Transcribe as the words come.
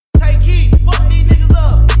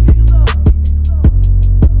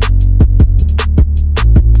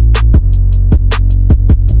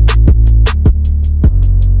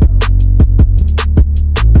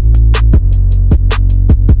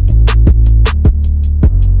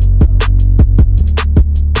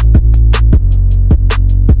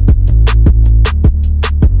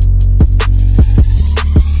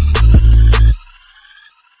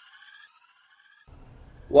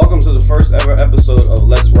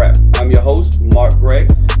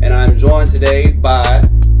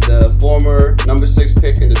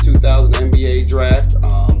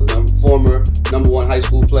high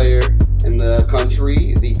school player in the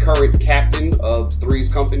country, the current captain of Three's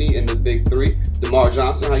company in the Big Three, Dermarr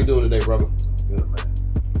Johnson. How you doing today, brother? Good, man.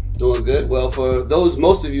 Doing good. Well, for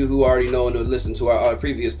most of you who already know and have listened to our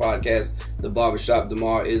previous podcast, The Barbershop,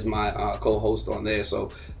 Dermarr is my co-host on there. So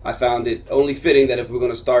I found it only fitting that if we're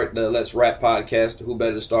going to start the Let's Rap podcast, who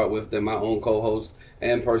better to start with than my own co-host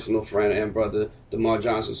and personal friend and brother, Dermarr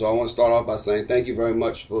Johnson. So I want to start off by saying thank you very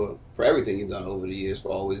much for everything you've done over the years, for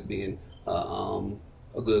always being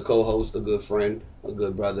a good co-host, a good friend, a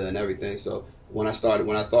good brother, and everything. So when I thought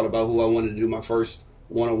about who I wanted to do my first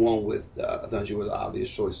one-on-one with, I thought you were the obvious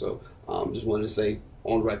choice. So just wanted to say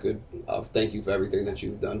on record, thank you for everything that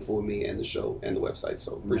you've done for me and the show and the website.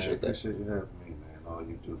 So appreciate that. Appreciate you having me, man. All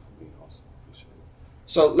you do for me also. Appreciate it.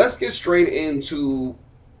 So let's get straight into,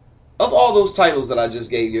 of all those titles that I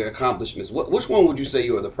just gave, your accomplishments, which one would you say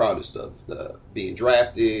you are the proudest of? The being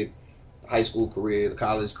drafted, high school career, the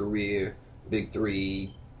college career, Big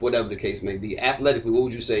Three, whatever the case may be. Athletically, what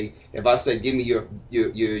would you say? If I said, give me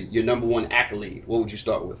your number one accolade, what would you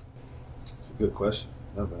start with? It's a good question.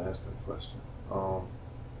 Never asked that question.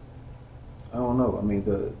 I don't know. I mean,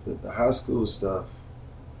 the high school stuff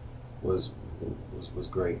was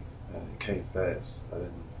great, and it came fast. I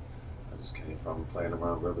just came from playing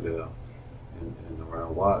around Riverdale and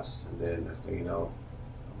around Watts, and then next thing you know,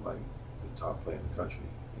 I'm like the top player in the country.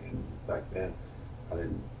 And back then, I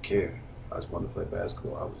didn't care. I just wanted to play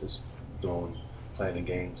basketball. I was just playing the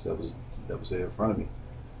games that was there in front of me,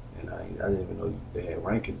 and I didn't even know they had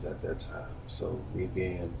rankings at that time. So me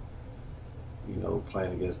being,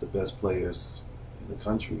 playing against the best players in the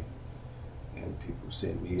country, and people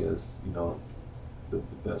seeing me as the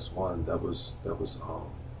best one, that was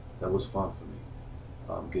fun for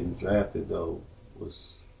me. Getting drafted though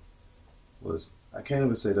was I can't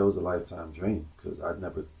even say that was a lifetime dream, because I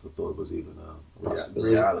never thought it was even a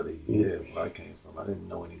reality. Yeah, where I came from, I didn't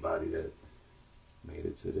know anybody that made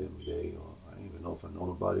it to the NBA, or I didn't even know if I know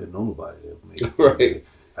nobody that made it. Right.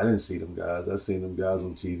 I didn't see them guys. I seen them guys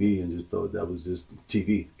on TV and just thought that was just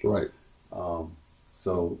TV. Right. But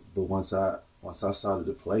once I started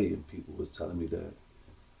to play and people was telling me that,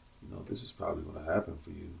 this is probably going to happen for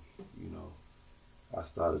you, I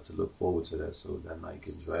started to look forward to that. So that night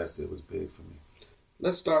getting drafted was big for me.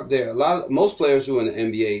 Let's start there. Most players who are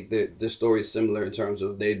in the NBA, their story is similar in terms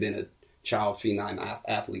of they've been a child phenom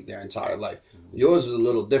athlete their entire life. Mm-hmm. Yours is a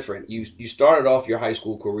little different. You started off your high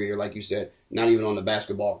school career, like you said, not even on the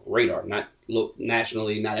basketball radar, not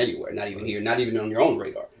nationally, not anywhere, not even here, not even on your own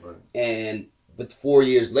radar. Right. But 4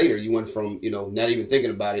 years later, you went from not even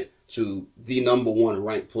thinking about it to the number one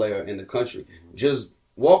ranked player in the country. Mm-hmm. Just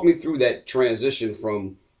walk me through that transition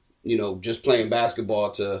from just playing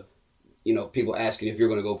basketball to people asking if you're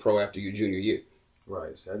going to go pro after your junior year.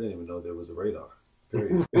 Right. So I didn't even know there was a radar.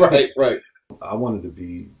 Period. Right. I wanted to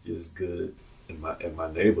be just good in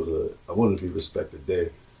my neighborhood. I wanted to be respected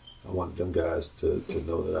there. I wanted them guys to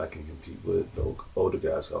know that I can compete with the older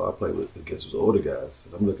guys. So I played against those older guys.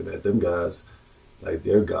 And I'm looking at them guys like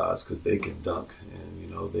they're gods, because they can dunk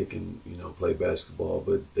and they can play basketball,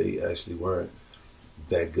 but they actually weren't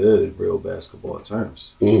that good in real basketball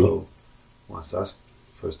terms. Mm-hmm. So once I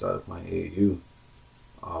first started playing AAU,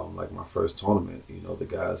 like my first tournament, the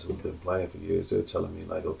guys who've been playing for years, they're telling me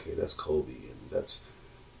like, okay, that's Kobe and that's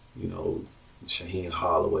Shaheen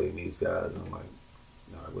Holloway and these guys. And I'm like,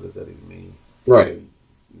 all right, what does that even mean? Right.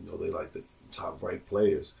 They like the top ranked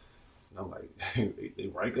players. And I'm like, they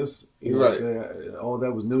rank us? Right. What I'm saying? All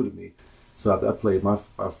that was new to me. So after I played my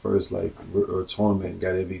first tournament,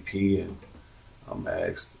 got MVP, and I'm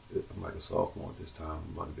asked, I'm like a sophomore at this time,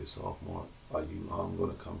 I'm about to be a sophomore, are you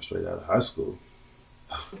going to come straight out of high school?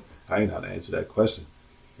 I didn't know how to answer that question.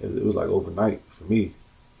 It was like overnight for me.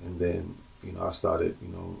 And then, I started,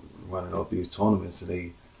 running off these tournaments,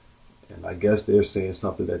 and I guess they're saying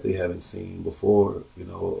something that they haven't seen before,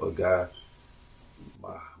 a guy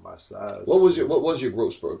my size. What was your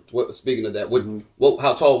growth spurt? Speaking of that,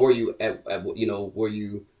 how tall were you were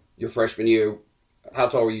you your freshman year? How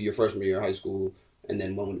tall were you your freshman year in high school? And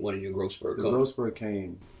then when did your growth spurt come? The growth spurt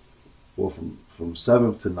came, from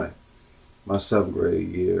 7th to 9th. My 7th grade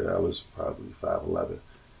year, I was probably 5'11".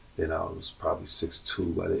 Then I was probably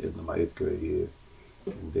 6'2" by the end of my 8th grade year.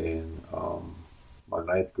 And then my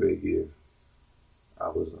 9th grade year, I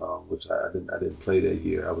was, which I didn't play that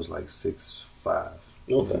year, I was like 6'5".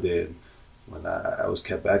 Okay. And then when I was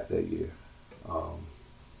kept back that year,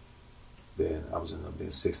 then I was ended up being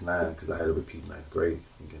 6'9", because I had to repeat 9th grade.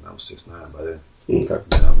 Again, I was 6'9" by then. Okay.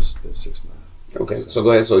 Then I was 6'9". Okay, so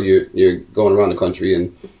go ahead. So you're going around the country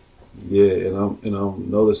and and I'm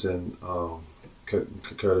noticing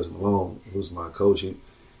Curtis Malone, who's my coach.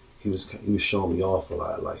 he was showing me off a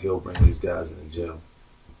lot. Like he'll bring these guys in the gym,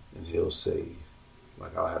 and he'll say,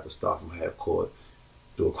 like I'll have to stop from half court,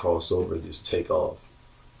 do a crossover, and just take off.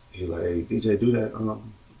 He like, hey DJ, do that.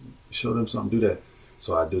 Show them something, do that.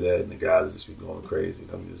 So I do that, and the guys will just be going crazy.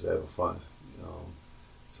 I'm just having fun.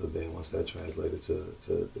 So then once that translated to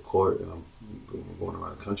the court, and I'm going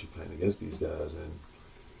around the country playing against these guys, and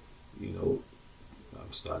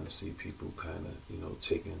I'm starting to see people kind of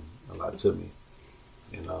taking a lot to me.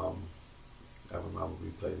 And I remember we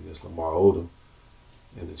played against Lamar Odom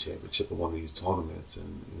in the championship of one of these tournaments,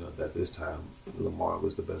 and at this time Lamar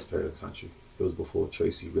was the best player in the country. It was before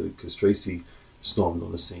Tracy really, because Tracy stormed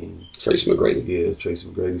on the scene. Tracy McGrady. Yeah, Tracy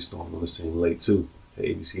McGrady stormed on the scene late too at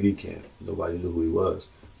ABCD camp. Nobody knew who he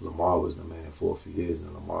was. Lamar was the man for a few years,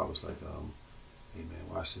 and Lamar was like, hey man,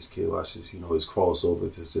 watch this kid, watch this, his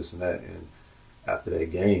crossover to this and that. And after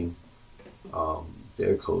that game,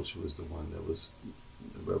 their coach was the one that was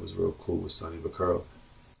real cool with Sonny Vaccaro.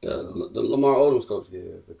 The Lamar Odom's coach. Yeah,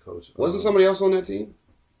 the coach. Wasn't somebody else on that team?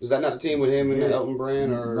 Is that not the team with him and Elton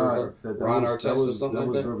Brand or Ron Artest or something like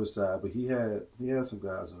that? That was Riverside, but he had some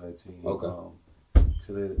guys on that team. Okay.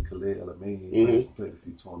 Khaled Elamine played a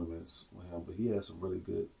few tournaments with him, but he had some really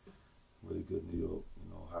good New York,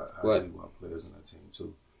 highly ranked players on that team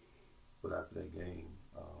too. But after that game,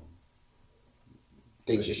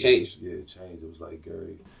 things just changed. Yeah, it changed. It was like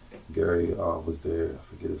Gary was there.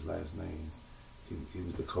 I forget his last name. He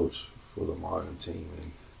was the coach for the Martin team,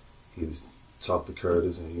 and he was talked to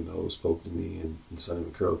Curtis and spoke to me, and Sonny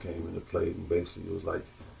Vaccaro came in and played, and basically it was like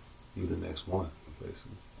you the next one,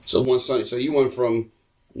 basically. So you went from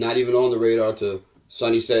not even on the radar to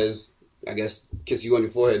Sonny says, I guess, kiss you on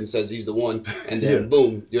your forehead and says he's the one, and then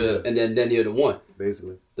boom, and then you're the one.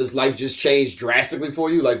 Basically. Does life just change drastically for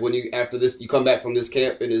you? Like when after this, you come back from this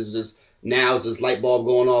camp and it's just, now is this light bulb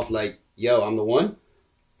going off like, yo, I'm the one?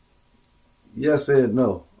 Yes and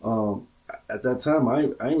no. At that time, I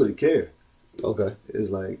didn't really care. Okay. It's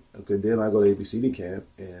like, okay, then I go to ABCD camp,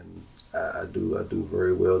 and I do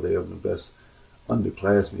very well there. I'm the best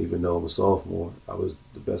underclassman, even though I'm a sophomore. I was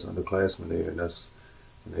the best underclassman there, and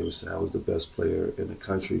they were saying I was the best player in the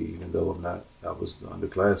country, even though I'm not. I was the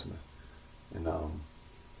underclassman, and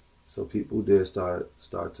so people did start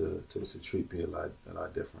to treat me a lot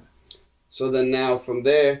different. So then now from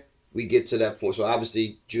there we get to that point. So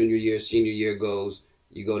obviously junior year, senior year goes.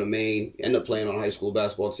 You go to Maine, end up playing on a high school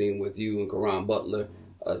basketball team with you and Karan Butler,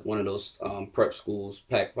 one of those prep schools,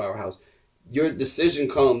 packed powerhouse. Your decision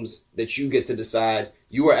comes that you get to decide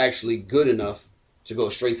you are actually good enough to go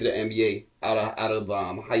straight to the NBA out of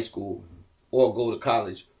high school or go to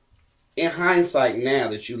college. In hindsight, now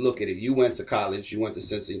that you look at it, you went to college, you went to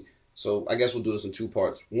Cincy. So I guess we'll do this in two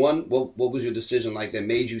parts. One, what was your decision like that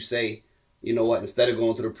made you say, you know what, instead of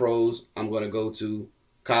going to the pros, I'm going to go to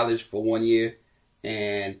college for 1 year?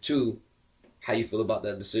 And two, how you feel about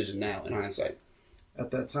that decision now in hindsight?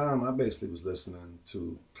 At that time, I basically was listening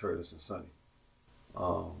to Curtis and Sonny.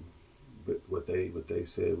 But what they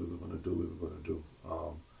said we were going to do, we were going to do.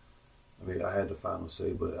 I mean, I had the final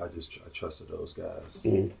say, but I trusted those guys.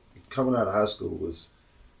 Mm-hmm. Coming out of high school was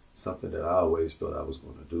something that I always thought I was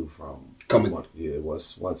going to do.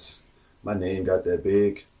 Once my name got that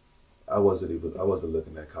big, I wasn't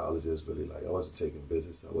looking at colleges really. Like I wasn't taking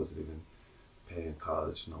visits. I wasn't even paying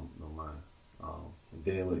college no mind. And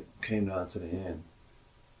then when it came down to the end,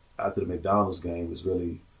 after the McDonald's game, was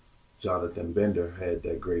really Jonathan Bender had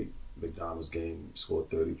that great McDonald's game, scored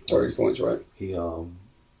 30 points. 30 points, right?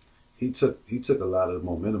 He took a lot of the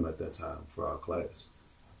momentum at that time for our class.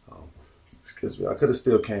 Because I could have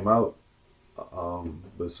still came out,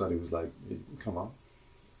 but Sonny was like, "Come on,"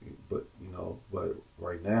 but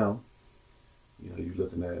right now, you're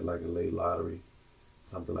looking at like a late lottery,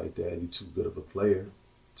 something like that. You're too good of a player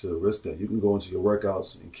to risk that. You can go into your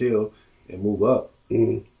workouts and kill and move up,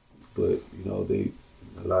 but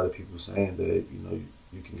a lot of people saying that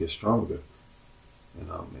you can get stronger. And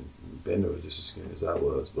Bender was just as skinny as I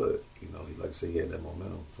was, but he, like I said, he had that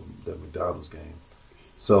momentum from that McDonald's game.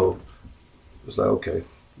 So it was like, okay,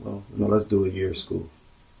 well, let's do a year of school.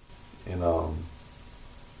 And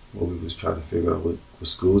we was trying to figure out what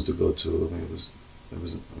schools to go to.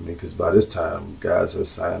 Because by this time, guys had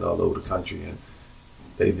signed all over the country, and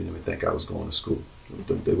they didn't even think I was going to school.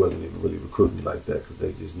 They wasn't even really recruiting me like that because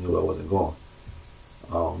they just knew I wasn't going.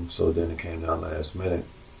 So then it came down last minute.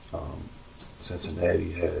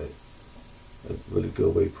 Cincinnati had a really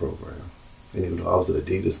good weight program. And even though I was an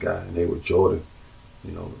Adidas guy and they were Jordan,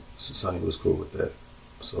 Sonny was cool with that.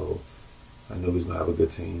 So I knew he was going to have a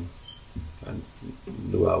good team. I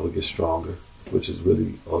knew I would get stronger, which is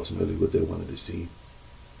really ultimately what they wanted to see.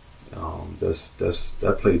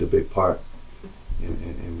 That played a big part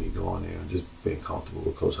in me going there and just being comfortable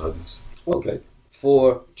with Coach Huggins. Okay.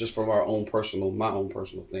 From my own personal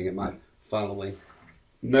thing and my following,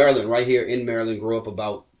 Maryland, right here in Maryland, grew up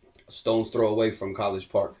about a stone's throw away from College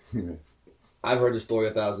Park. I've heard the story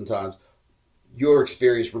 1,000 times. Your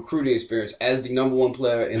experience, recruiting experience, as the number one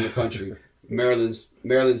player in the country, Maryland's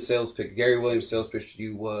sales pick, Gary Williams' sales pitch to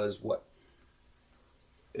you was what?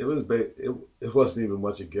 It was it wasn't even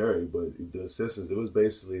much of Gary, but the assistants. It was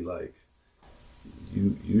basically like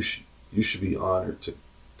you should be honored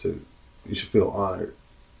you should feel honored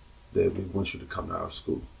that we want you to come to our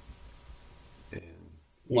school. And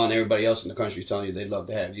while everybody else in the country is telling you they'd love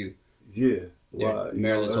to have you. Yeah. Well,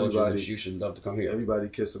 Maryland told you that you should love to come here. Everybody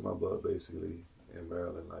kissing my butt basically in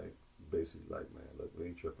Maryland, basically man, look, we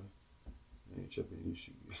ain't tripping. We ain't tripping. You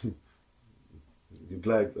should.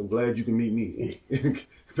 I'm glad you can meet me,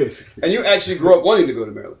 basically. And you actually grew up wanting to go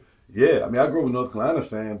to Maryland. Yeah, I mean, I grew up a North Carolina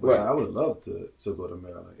fan, but right. I would have loved to go to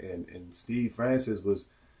Maryland. And Steve Francis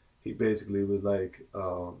he basically was like,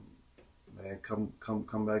 man,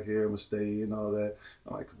 come back here and stay and all that.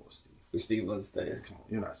 I'm like, come on, Steve. Steve wasn't staying. Come on,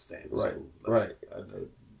 you're not staying in right. school. Right. I know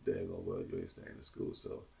dang well you ain't staying in school,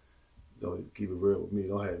 so don't keep it real with me.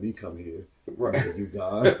 Don't have me come here. Right. You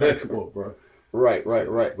gone. Come on, bro. Right.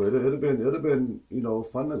 But it'd have been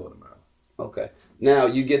fun to go to Maryland. Okay. Now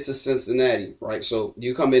you get to Cincinnati, right? So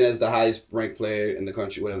you come in as the highest ranked player in the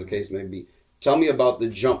country, whatever the case may be. Tell me about the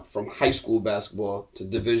jump from high school basketball to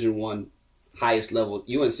Division I, highest level.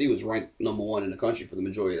 UNC was ranked number 1 in the country for the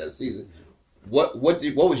majority of that season. What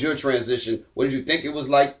was your transition? What did you think it was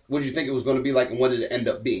like? What did you think it was going to be like, and what did it end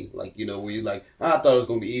up being? Like, were you like, I thought it was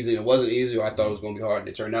going to be easy and it wasn't easy, or I thought it was going to be hard and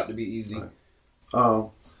it turned out to be easy? Right.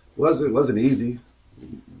 Wasn't easy,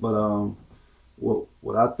 but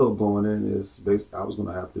what I thought going in is basically I was going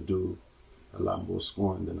to have to do a lot more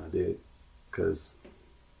scoring than I did, because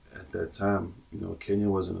at that time,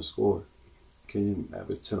 Kenyon wasn't a scorer. Kenyon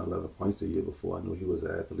averaged 10, 11 points the year before. I knew he was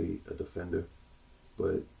an athlete, a defender,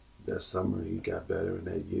 but that summer he got better, and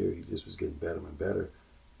that year he just was getting better and better,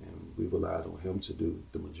 and we relied on him to do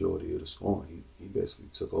the majority of the scoring. He basically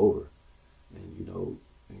took over, and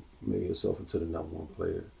and made himself into the number 1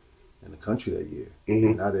 player in the country that year.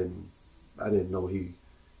 Mm-hmm. And I didn't know he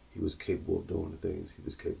was capable of doing the things he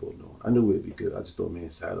was capable of doing. I knew it'd be good. I just thought me and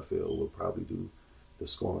Satterfield would probably do the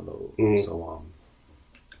scoring load. Mm-hmm. So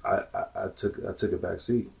I took a back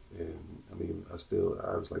seat, and I mean I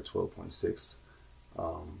was like 12.6,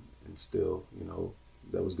 and still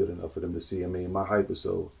that was good enough for them to see. I mean my height was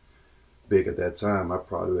so big at that time. I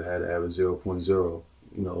probably had to average 0.0,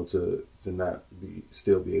 to not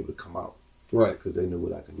still be able to come out, right? Because they knew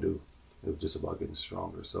what I can do. It was just about getting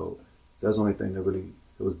stronger. So that's the only thing that really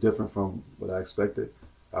it was different from what I expected.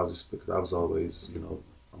 Because I was always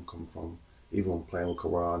I'm coming from, even when playing with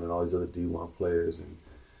Karan and all these other D1 players, and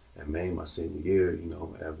Maine my senior year,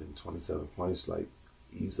 averaging 27 points like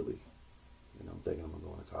easily. I'm thinking I'm gonna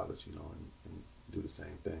go into college, and do the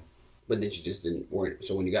same thing. But then you just weren't.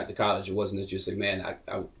 So when you got to college, it wasn't that you said, "Man,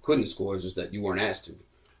 I couldn't score." It's just that you weren't asked to.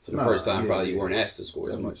 For the first time, probably you weren't asked to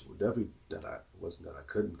score as much. Definitely that I wasn't that I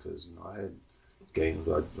couldn't, because I had games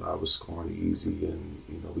where I was scoring easy, and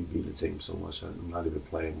we beat the team so much. I'm not even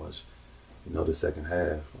playing much. The second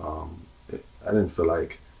half, I didn't feel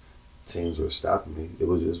like teams were stopping me. It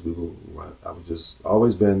was just I was just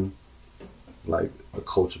always been like a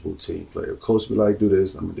coachable team player. Coach be like, do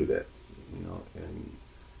this, I'm gonna do that, and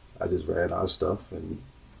I just ran our stuff and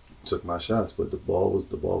took my shots. But the ball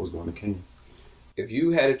was going to Kenyon. If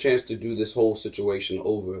you had a chance to do this whole situation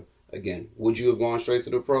over again, would you have gone straight to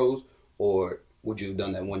the pros, or would you have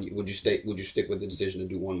done that 1 year? Would you stick with the decision to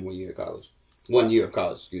do one more year of college? 1 year of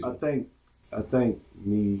college, excuse me. I think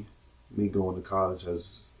me going to college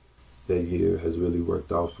that year has really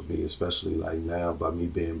worked out for me, especially like now by me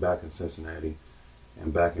being back in Cincinnati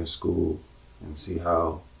and back in school, and see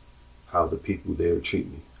how the people there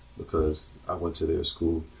treat me, because I went to their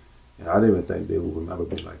school and I didn't even think they would remember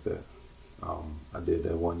me like that. I did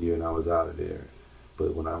that 1 year and I was out of there,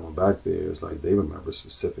 but when I went back there, it's like they remember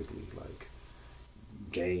specifically like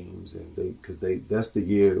games, and because that's the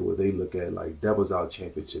year where they look at like that was our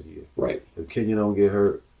championship year. Right. If Kenyon don't get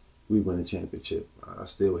hurt, we win the championship. I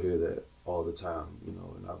still hear that all the time,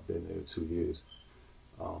 and I've been there 2 years.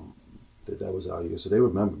 That was our year, so they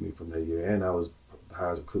remember me from that year, and I was the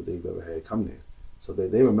highest recruit they've ever had come there. So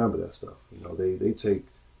they remember that stuff.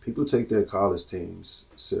 People take their college teams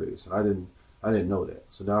serious, and I didn't know that.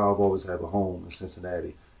 So now I've always had a home in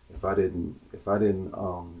Cincinnati. If I didn't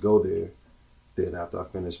go there, then after I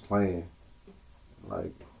finished playing,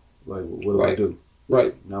 like what do I do?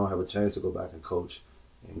 Right. Now I have a chance to go back and coach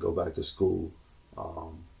and go back to school,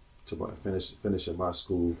 finishing my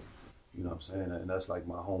school. You know what I'm saying? And that's like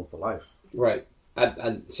my home for life. Right.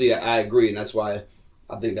 I see. I agree, and that's why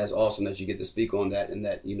I think that's awesome that you get to speak on that, and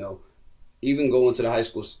that even going to the high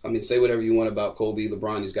school. I mean, say whatever you want about Kobe,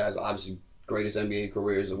 LeBron, these guys, obviously greatest NBA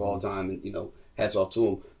careers of all time, and hats off to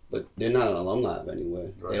them. But they're not an alumni of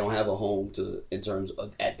anywhere. Right. They don't have a home in terms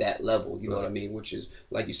of at that level. You know what I mean? Which is,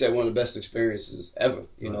 like you said, one of the best experiences ever.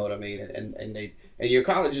 You know what I mean? And your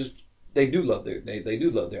colleges, they do love their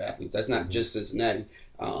athletes. That's not just Cincinnati.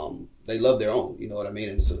 They love their own. You know what I mean?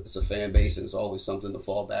 And it's a fan base, and it's always something to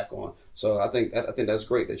fall back on. So I think that's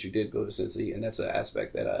great that you did go to Cincy, and that's an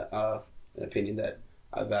aspect that an opinion that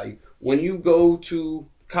I value. When you go to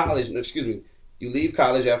college, you leave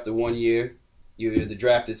college after 1 year. You're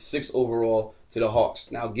drafted 6th overall to the Hawks.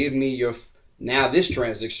 Now give me this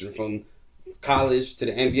transition from college to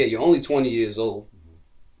the NBA. You're only 20 years old.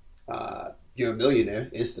 You're a millionaire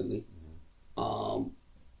instantly.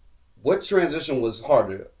 What transition was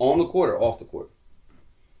harder, on the court or off the court?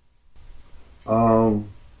 On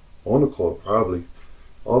the court, probably.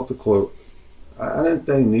 Off the court, I didn't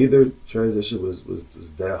think neither transition was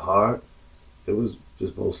that hard. It was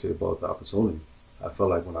just mostly about the opportunity. I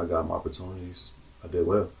felt like when I got my opportunities, I did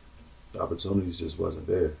well. The opportunities just wasn't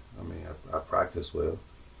there. I mean, I practiced well.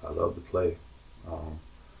 I loved to play.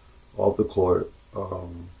 Off the court,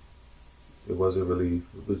 it wasn't really.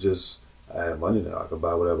 It was just I had money now. I could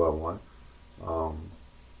buy whatever I want.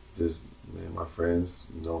 Just me and my friends,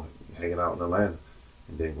 hanging out in Atlanta,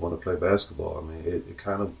 and then going to play basketball. I mean, it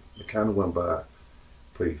kind of went by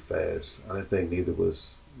pretty fast. I didn't think neither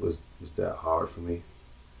was that hard for me.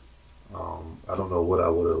 I don't know what I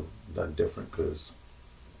would have done different because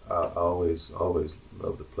I always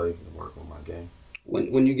loved to play and work on my game.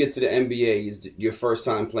 When you get to the NBA, is your first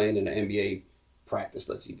time playing in the NBA practice,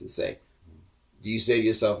 let's even say, do you say to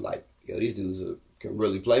yourself like, yo, these dudes can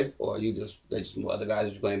really play, or they just other guys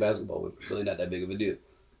that you're playing basketball with? It's really not that big of a deal.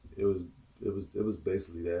 It was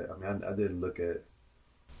basically that. I mean, I didn't look at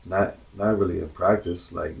not really in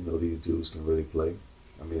practice like these dudes can really play.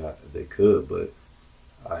 I mean, they could, but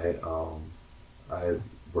I had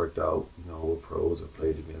worked out with pros and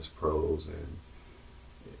played against pros, and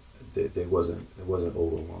it wasn't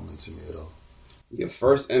overwhelming to me at all. Your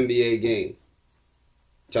first NBA game.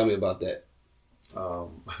 Tell me about that.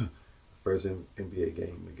 First NBA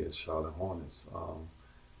game against Charlotte Hornets.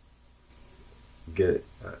 Get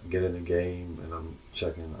in the game, and I'm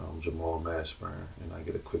checking Jamal Mashburn, and I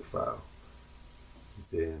get a quick foul.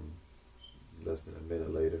 Then less than a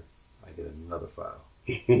minute later, I get another foul.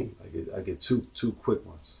 I get two quick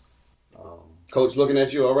ones. Coach looking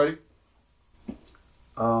at you already?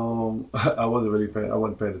 I wasn't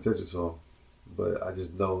paying attention to him, but I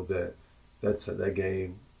just know that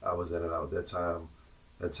game I was in and out. That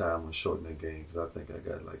time was short in that game because I think I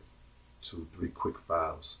got like 2-3 quick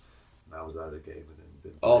fouls, and I was out of the game. And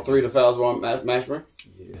then all 3 of the fouls were on Mashburn?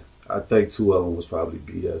 Yeah, I think 2 of them was probably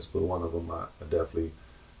BS, but one of them I definitely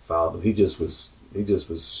fouled him. He just was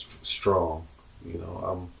strong.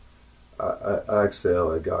 I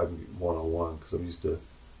excel at guarding one-on-one because I'm used to,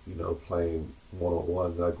 playing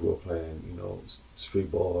one-on-one. I grew up playing,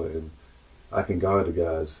 street ball, and I can guard the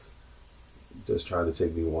guys just trying to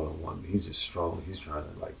take me one-on-one. He's just strong. He's trying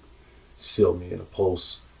to, seal me in a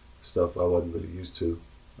post, stuff I wasn't really used to.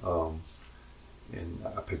 And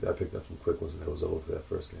I picked up some quick ones, and it was over for that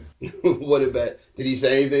first game. What about, did he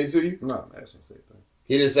say anything to you? No, I didn't say anything.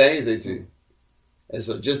 He didn't say anything to you? And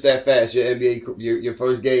so just that fast, your NBA, your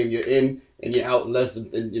first game, you're in and you're out in less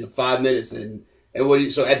than 5 minutes. And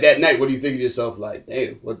so at that night, what do you think of yourself like,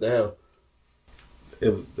 damn, what the hell?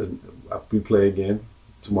 We play again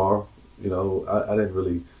tomorrow. I didn't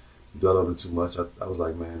really dwell on it too much. I was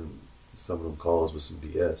like, man, some of them calls was some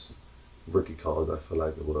BS. Rookie calls, I feel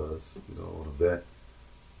like it was, on a bet.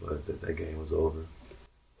 But that game was over.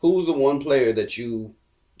 Who's the one player that you,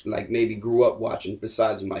 maybe grew up watching,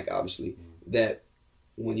 besides Mike, obviously, that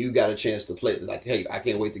when you got a chance to play, hey, I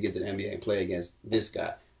can't wait to get to the NBA and play against this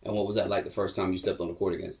guy? And what was that like the first time you stepped on the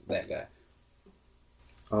court against that guy?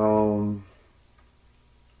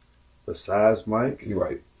 Besides Mike? You're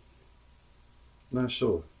right. Not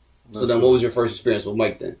sure. So then what was your first experience with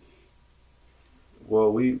Mike then?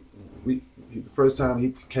 Well, the first time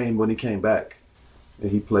when he came back,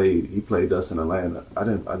 and he played us in Atlanta. I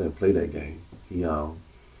didn't play that game. He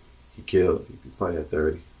killed. He probably had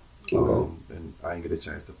 30. Okay. And I didn't get a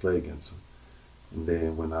chance to play against him. And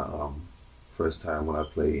then when first time when I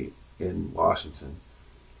played in Washington,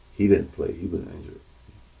 he didn't play. He was injured.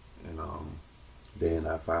 And then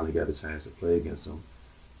I finally got a chance to play against him.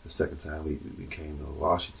 The second time we came to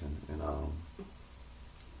Washington, and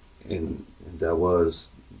and that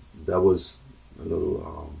was a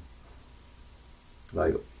little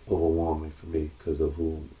like overwhelming for me because of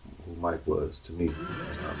who Mike was to me.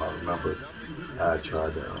 I remember I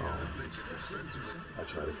tried to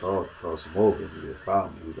cross him over and he had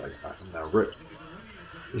found me. He was like, I'm not Rip.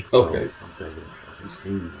 So Okay. I'm thinking, he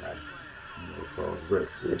seen me like, cross Rip.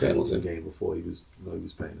 Okay, The game before he was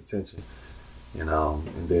paying attention.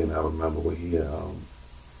 And then I remember when he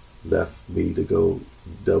left me to go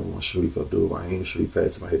double on Sharif Abdul-Rahim. Sharif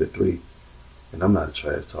had somebody hit a three. And I'm not a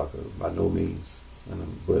trash talker by no means.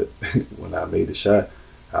 But when I made the shot,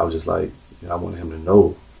 I was just like, I wanted him to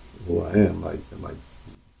know who I am.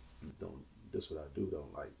 This what I do.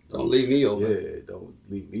 Don't leave me over. Yeah, don't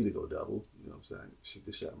leave me to go double. You know what I'm saying? Shoot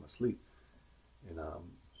this shot in my sleep. And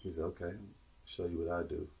he said, okay, show you what I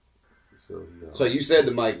do. So so you said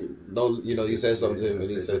to Mike, don't you said something to him, and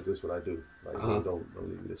he said, "This is what I do. Don't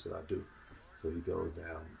leave me. This is what I do." So he goes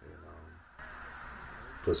down and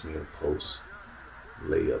puts me in post,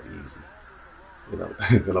 lay up easy.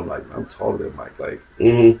 And I'm like, I'm taller than Mike. Like,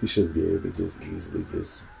 he shouldn't be able to just easily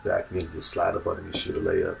just back me and just slide up under me, shoot a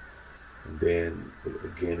layup. And then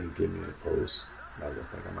again, he gave me in the post. I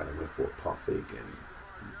think I might have went for a pump fake and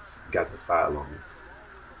got the foul on me.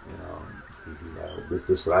 And this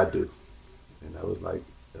is what I do. And that was like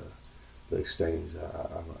the exchange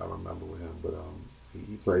I remember with him. But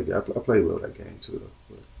he played. I played well that game too,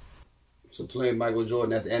 though. But, so playing Michael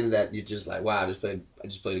Jordan, at the end of that, you're just like, wow, I just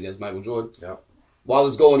played against Michael Jordan. Yeah. While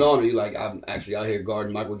it's going on, are you like, I'm actually out here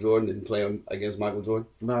guarding Michael Jordan and playing against Michael Jordan?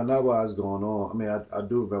 No, not while it's going on. I mean, I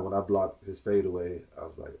do remember when I blocked his fadeaway, I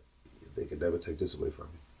was like, they could never take this away from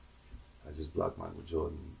me. I just blocked Michael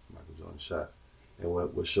Jordan's shot. And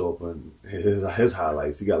what would show up on his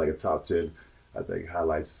highlights, he got like a top 10, I think,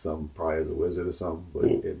 highlights of something probably as a Wizard or something. But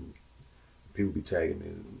and people be tagging me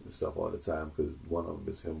and stuff all the time because one of them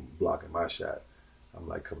is him blocking my shot. I'm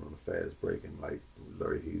like coming on a fast break and like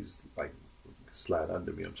Larry Hughes like slide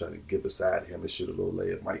under me. I'm trying to get beside him and shoot a little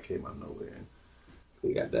layup. Mike came out of nowhere and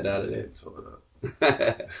we got that out of there. Tore it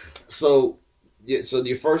up. So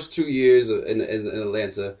your first 2 years in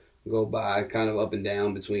Atlanta go by kind of up and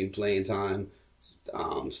down between playing time,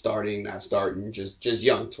 starting, not starting, just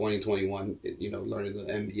young, 2021, learning the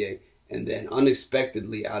NBA. And then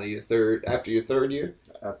unexpectedly after your third year?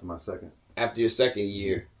 After my second. After your second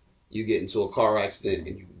year, you get into a car accident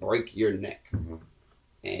and you break your neck. Mm-hmm.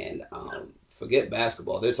 And forget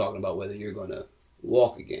basketball. They're talking about whether you're going to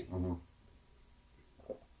walk again. Mm-hmm.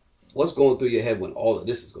 What's going through your head when all of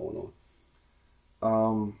this is going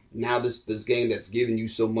on? Now this game that's giving you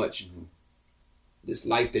so much, this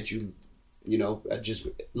life that just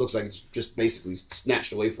looks like it's just basically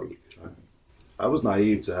snatched away from you. Right. I was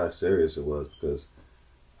naive to how serious it was because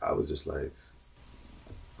I was just like,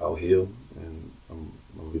 I'll heal and I'm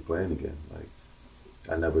gonna be playing again. Like,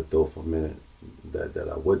 I never thought for a minute that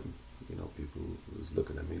I wouldn't. People was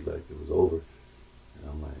looking at me like it was over, and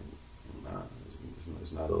I'm like, nah,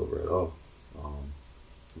 it's not over at all.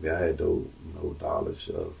 I mean, I had no knowledge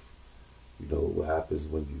of what happens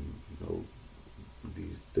when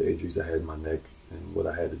the injuries I had in my neck and what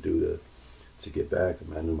I had to do to get back. I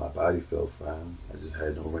mean, I knew my body felt fine. I just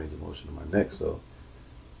had no range of motion in my neck. So,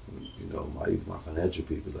 my financial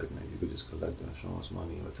people was like, man, you could just collect the insurance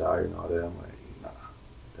money and retire and all that. I'm like, nah,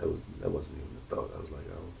 that wasn't even a thought. I was like,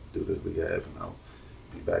 I'll do this rehab and I'll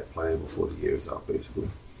be back playing before the year's out, basically.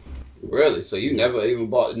 Really? So you never even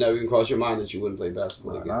crossed your mind that you wouldn't play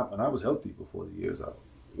basketball again? And I was healthy before the year's out.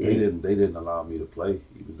 They didn't allow me to play,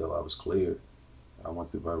 even though I was cleared. I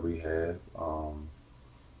went through my rehab,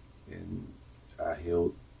 and I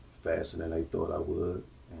healed faster than they thought I would.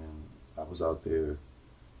 And I was out there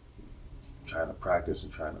trying to practice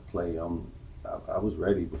and trying to play. I was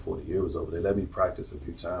ready before the year was over. They let me practice a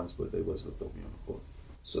few times, but they wasn't gonna throw me on the court.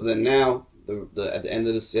 So then now, at the end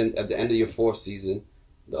of your fourth season,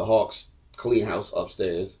 the Hawks clean house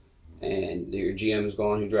upstairs, and your GM is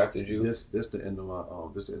gone. Who drafted you? This the end of my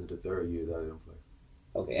this the end of the third year that I didn't play.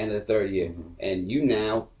 Okay, end of the third year, and you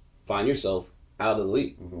now find yourself out of the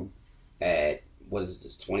league at what is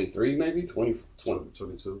this? 23 maybe 22.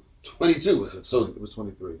 22. So it was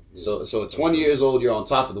 23. Yeah. So at 20 years old, you're on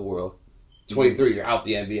top of the world. 23, you're out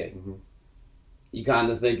the NBA. You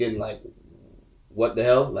kind of thinking like, what the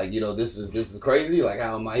hell? Like, this is crazy. Like,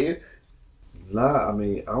 how am I here? Nah, I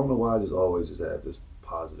mean, I don't know why I just always just have this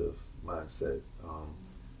positive mindset.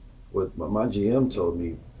 What my GM told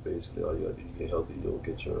me, basically, you got to get healthy, you'll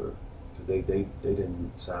get your, because they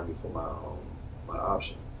didn't sign me for my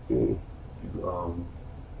option. You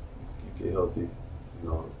get healthy,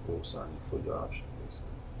 we'll sign you for your option,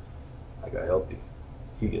 basically. I got healthy.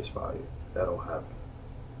 He gets fired. That don't happen.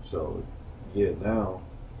 So, yeah, now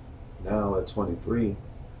at 23,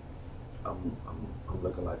 I'm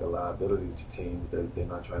looking like a liability to teams that they're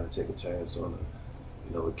not trying to take a chance on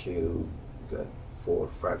a kid who got 4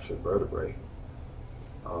 fractured vertebrae.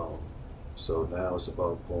 So now it's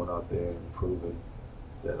about going out there and proving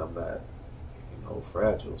that I'm not,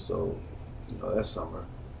 fragile. So, that summer,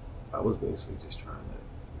 I was basically just trying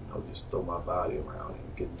to, just throw my body around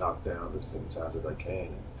and get knocked down as many times as I can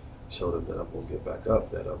and show them that I'm gonna get back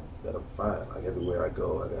up, that I'm fine. Like everywhere I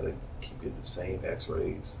go, I gotta keep getting the same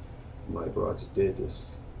X-rays. I'm like, bro, I just did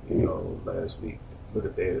this, last week. Look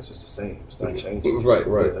at there, it's just the same. It's not changing. Right.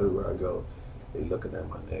 Everywhere I go, they looking at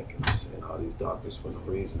my neck and saying all these doctors for no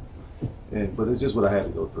reason. But it's just what I had to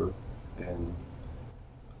go through. And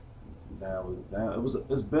now it was an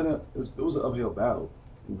uphill battle.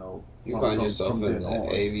 You find yourself in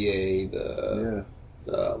the ABA,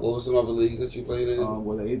 what was some other leagues that you played in?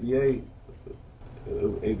 Well, the ABA.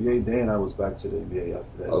 Then I was back to the ABA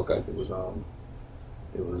after that. Okay.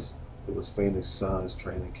 It was Phoenix Suns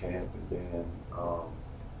training camp, and then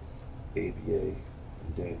ABA,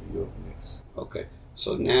 and then New York Knicks. Okay.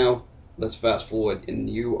 So now let's fast forward, and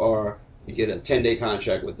you get a 10-day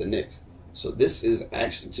contract with the Knicks. So this is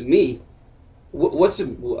actually, to me,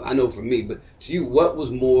 I know for me, but to you, what was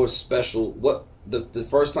more special? What the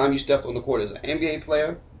first time you stepped on the court as an NBA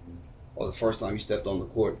player, or the first time you stepped on the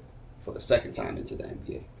court for the second time into the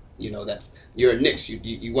NBA? That you're a Knicks.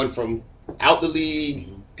 You went from out the league,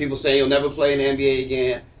 people saying you'll never play in the NBA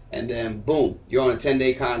again, and then boom, you're on a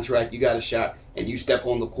 10-day contract. You got a shot, and you step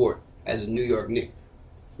on the court as a New York Knick.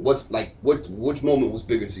 Which moment was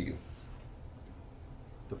bigger to you?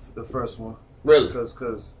 The first one. Really?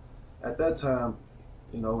 Because at that time,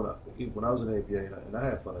 when I was in the ABA, and I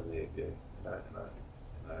had fun in the ABA, and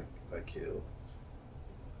I killed.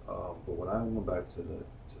 But when I went back to the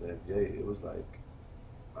NBA, it was like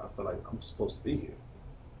I feel like I'm supposed to be here.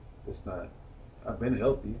 It's not. I've been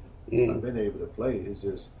healthy. I've been able to play. It's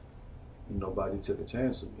just nobody took a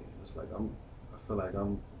chance on me. It's like I feel like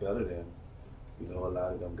I'm better than a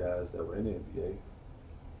lot of them guys that were in the NBA.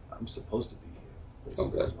 I'm supposed to be here.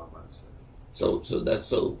 Okay. That's my mindset. So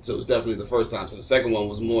it's definitely the first time. So the second one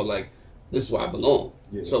was more like, this is where I belong.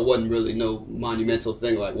 Yeah. So it wasn't really no monumental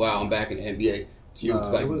thing like, wow, I'm back in the NBA. To you,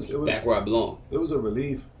 it's like, it was back where I belong. It was a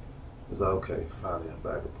relief. It was like, okay, finally I'm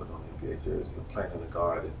back and putting on the NBA jersey and playing in the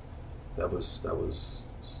Garden. That was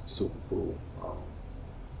super cool.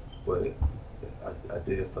 But I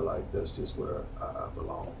did feel like that's just where I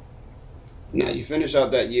belong. Now, you finish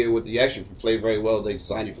out that year with you actually played very well. They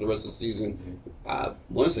signed you for the rest of the season. I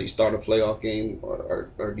want to say you started a playoff game, or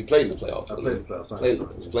you played in the playoffs. I played in the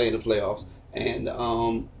playoffs. Played in the playoffs. And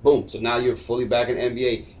boom, so now you're fully back in the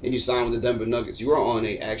NBA, and you signed with the Denver Nuggets. You are on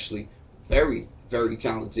a actually very, very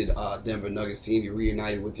talented Denver Nuggets team. You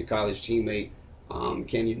reunited with your college teammate,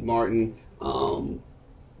 Kenyon Martin.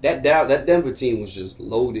 That Denver team was just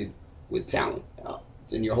loaded with talent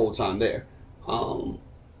in your whole time there.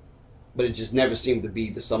 But it just never seemed to be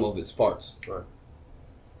the sum of its parts. Right.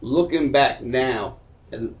 Looking back now,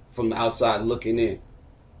 and from the outside looking in,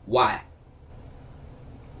 why?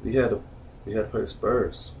 We had played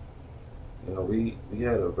Spurs. We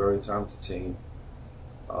had a very talented team.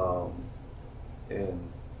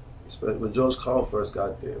 And especially when George Karl first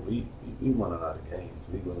got there, we won a lot of games.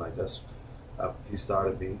 We were like, he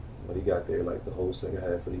started me when he got there, like the whole second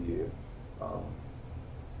half of the year.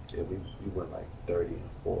 We went like 30-4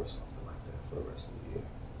 or something like that for the rest of the year.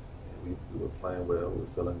 And we were playing well. We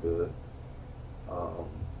were feeling good.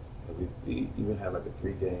 And we even had like a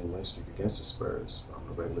 3-game win streak against the Spurs from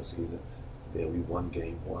the regular season. Then we won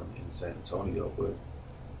game 1 in San Antonio, but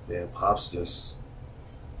then Pops just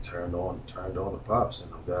turned on the Pops,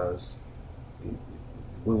 and them guys.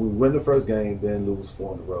 When we win the first game, then lose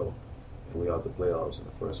 4 in a row, and we out the playoffs in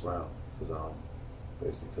the first round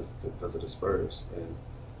basically because of the Spurs. And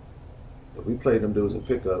if we played them dudes in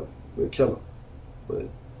pickup, we'd kill them. But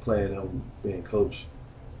playing them, being coached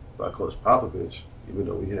by Coach Popovich, even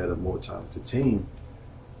though we had a more talented team,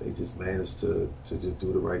 they just managed to just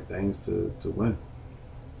do the right things to win.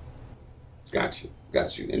 Got you.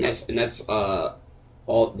 And that's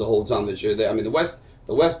all the whole time that you're there. I mean, the West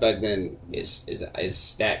back then is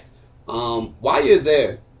stacked. While you're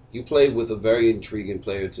there, you played with a very intriguing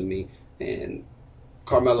player to me, and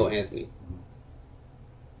Carmelo Anthony.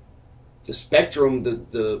 The spectrum,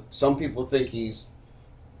 the some people think he's,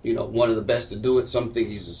 one of the best to do it. Some think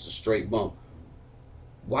he's just a straight bum.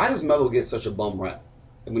 Why does Melo get such a bum rap?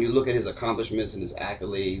 And when you look at his accomplishments and his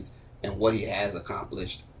accolades and what he has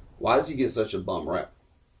accomplished, why does he get such a bum rap?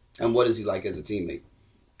 And what is he like as a teammate?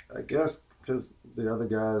 I guess because the other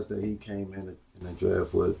guys that he came in the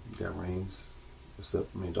draft with, he got rings.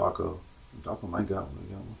 Except, Darko. Darko might got one.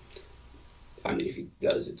 He got one. I mean, if he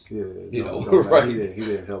does, it's Yeah, right. He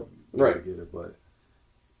didn't help right. get it, but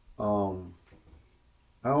I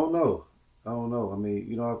don't know. I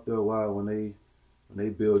mean, after a while, when they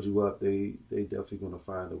build you up, they definitely gonna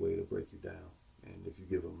find a way to break you down. And if you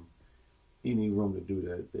give them any room to do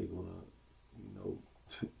that, they gonna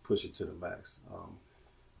push it to the max.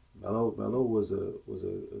 Melo was a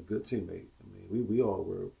good teammate. I mean, we all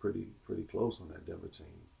were pretty close on that Denver team.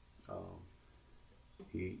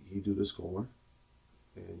 He do the scoring,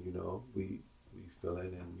 and we fill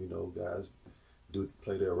in, and guys do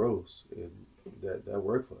play their roles, and that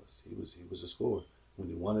worked for us. He was a scorer. When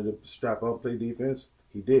he wanted to strap up, play defense,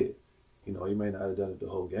 he did. He may not have done it the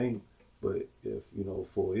whole game, but if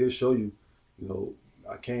for he'll show you,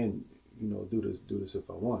 I can do this if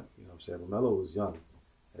I want. You know what I'm saying? Melo was young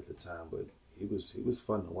at the time, but he was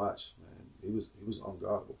fun to watch, man. He was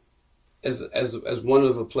unguardable. As one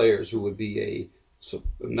of the players who would be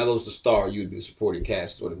Melo's the star, you would be a supporting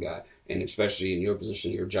cast sort of guy, and especially in your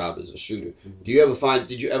position, your job as a shooter. Mm-hmm.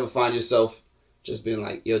 Did you ever find yourself just being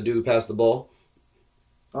like, "Yo, dude, pass the ball"?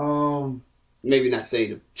 Maybe not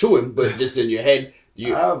saying it to him, but just in your head, do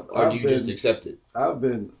you just accept it?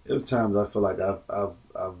 There's times I feel like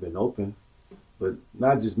I've been open, but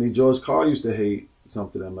not just me. George Carl used to hate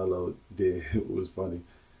something that Melo did. It was funny.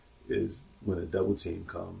 Is when a double team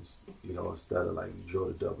comes, instead of like you draw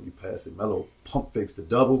the double, you pass it. Melo pump fakes the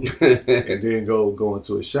double and then go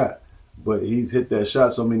into a shot. But he's hit that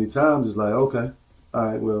shot so many times, it's like, okay, all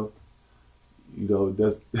right, well,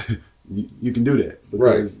 that's you can do that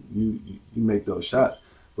because right. you make those shots.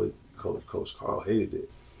 But Coach Carl hated it,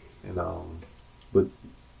 and but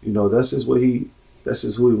that's just who he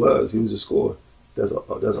was. He was a scorer. That's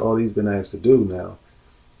all he's been asked to do now.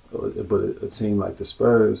 But a team like the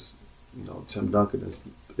Spurs, Tim Duncan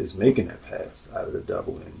is making that pass out of the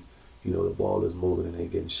double, and the ball is moving and they're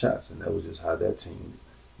getting shots, and that was just how that team,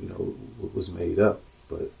 was made up.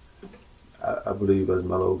 But I believe as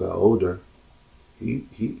Melo got older,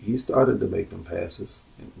 he started to make them passes.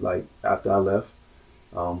 Like after I left,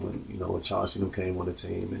 when Chauncey came on the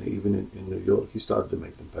team, and even in New York, he started to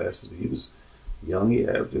make them passes. But he was young. He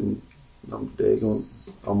averaged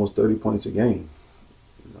almost 30 points a game.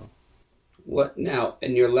 What now?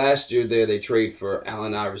 In your last year there, they trade for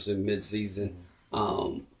Allen Iverson mid-season.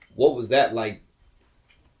 What was that like?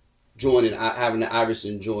 Having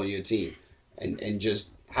Iverson join your team, and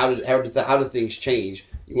just how did things change?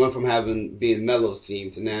 You went from being Melo's team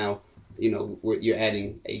to now, you're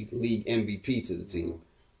adding a league MVP to the team.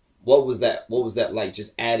 What was that like?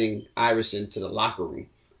 Just adding Iverson to the locker room,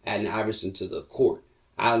 adding Iverson to the court.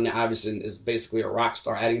 Allen Iverson is basically a rock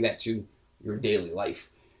star. Adding that to your daily life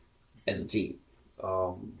as a team.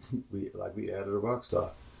 We added a rock star.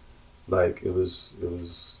 Like it was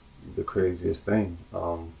the craziest thing.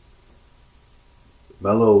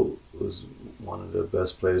 Melo was one of the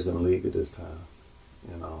best players in the league at this time,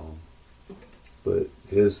 but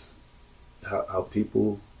how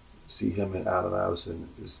people see him and Allen Iverson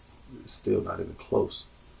is still not even close.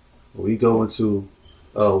 When we go into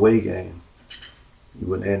a away game,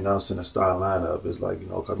 when they're announcing a starting lineup, it's like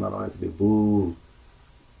Carmelo Anthony, boo.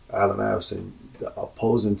 Allen Iverson, the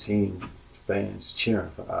opposing team fans cheering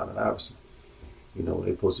for Allen Iverson. They're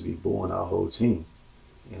supposed to be booing our whole team.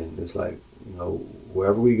 And it's like,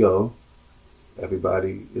 wherever we go,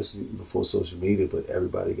 everybody, this is before social media, but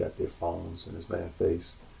everybody got their phones in his man's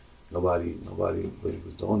face. Nobody really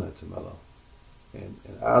was doing that to Melo. And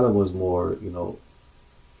Allen was more,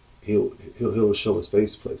 he'll show his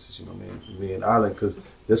face places, me and Allen, because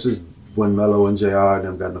this was when Melo and JR and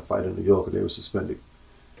them got in a fight in New York and they were suspended.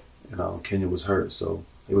 And Kenya was hurt, so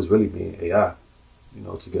it was really me and AI,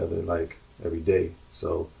 together like every day.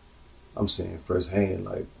 So I'm saying firsthand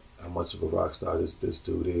like how much of a rock star this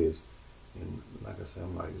dude is, and like I said,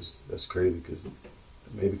 I'm like that's crazy because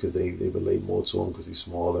they relate more to him because he's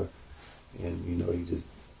smaller, and he just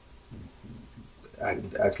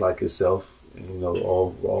acts like himself, and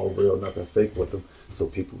all real, nothing fake with him. So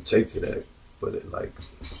people take to that, but like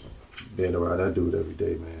being around that dude every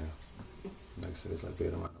day, man. Like I said, it's like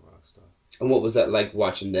being around. And what was that like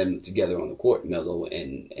watching them together on the court, Melo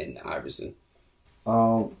and Iverson?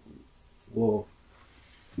 Well,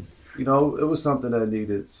 it was something that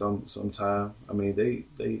needed some time. I mean, they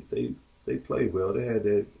played well.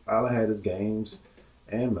 Allen had his games,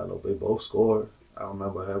 and Melo. They both scored. I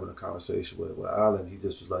remember having a conversation with Allen. He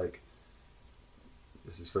just was like,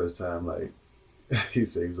 "This is his first time." Like he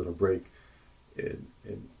said, he was on a break, and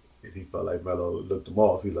he felt like Melo looked him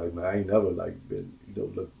off. He's like, "Man, I ain't never like been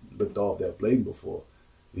look looked off that blatant before.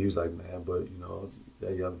 He was like, man, but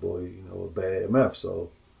that young boy, a bad MF. So,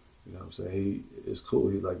 what I'm saying? He is cool.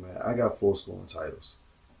 He's like, man, I got 4 scoring titles.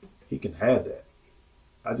 He can have that.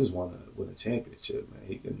 I just want to win a championship, man.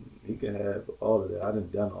 He can have all of that. I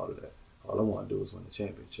done all of that. All I want to do is win a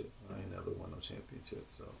championship. I ain't never won no championship.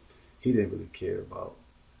 So he didn't really care about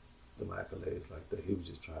the accolades like that. He was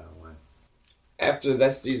just trying to win. After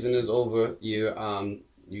that season is over, you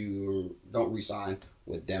don't re-sign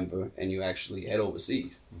with Denver, and you actually head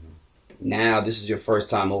overseas. Mm-hmm. Now this is your first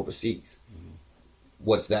time overseas. Mm-hmm.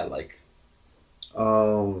 What's that like?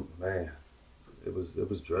 Man, it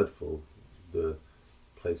was dreadful. The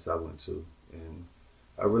place I went to, and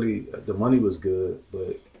the money was good,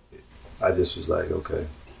 but I just was like, okay.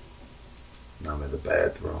 I'm in the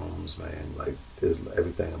bathrooms, man. Like, there's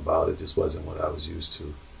everything about it just wasn't what I was used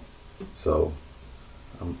to. So,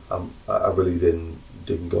 I really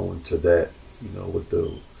didn't go into that, with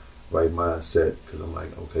the right mindset, because I'm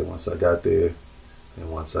like, okay, once I got there,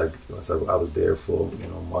 and once I was there for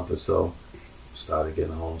a month or so, started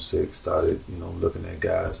getting homesick, started looking at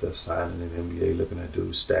guys that's signing in the NBA, looking at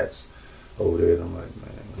dudes' stats over there, and I'm like,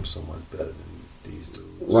 man, I'm so much better than these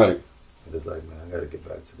dudes. Right. And it's like, man, I got to get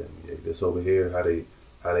back to the NBA. This over here,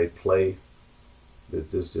 how they play,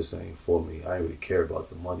 this just ain't for me. I ain't really care about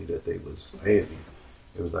the money that they was paying me.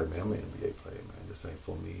 It was like, man, I'm an NBA player, man. This ain't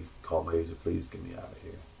for me. Call my agent, please get me out of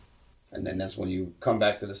here. And then that's when you come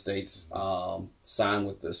back to the States, sign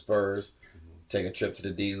with the Spurs, take a trip to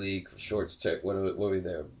the D League, short trip. What were you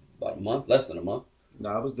there? About a month? Less than a month? No,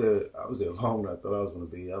 I was there longer than I thought I was going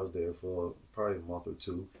to be. I was there for probably a month or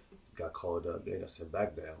two. Got called up. They got sent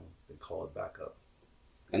back down. They called back up.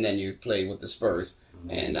 And then you played with the Spurs,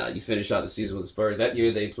 and you finished out the season with the Spurs. That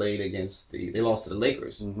year they played they lost to the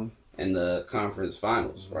Lakers in the conference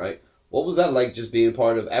finals, right? What was that like, just being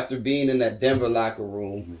part of, after being in that Denver locker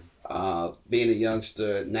room, being a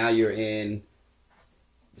youngster, now you're in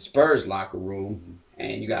the Spurs locker room,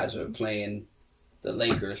 and you guys are playing the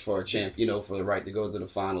Lakers for a champ, for the right to go to the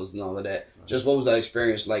finals and all of that. Right. Just what was that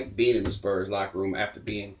experience like, being in the Spurs locker room after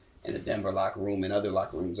being in the Denver locker room and other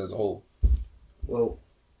locker rooms as a whole? Well,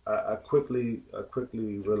 I quickly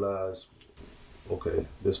realized, okay,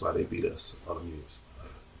 this is why they beat us all them years.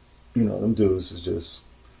 Them dudes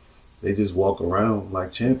they just walk around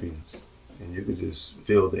like champions, and you could just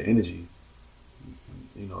feel the energy.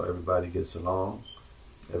 Everybody gets along.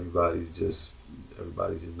 Everybody just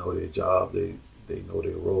know their job. They know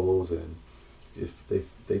their roles, and if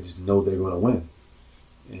they just know they're going to win.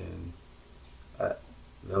 And that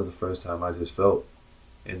was the first time I just felt.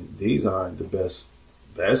 And these aren't the best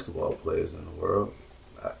basketball players in the world.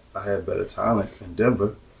 I had better talent in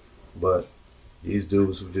Denver, but these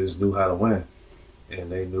dudes who just knew how to win,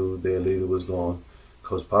 and they knew their leader was going,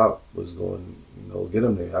 Coach Pop was going, get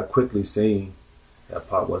them there. I quickly seen that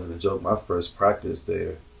Pop wasn't a joke. My first practice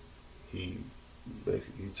there, he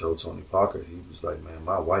told Tony Parker, he was like, man,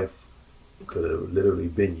 my wife could have literally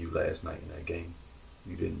been you last night in that game.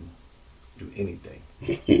 You didn't do anything.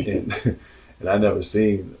 And I never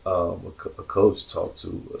seen a coach talk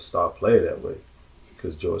to a star player that way,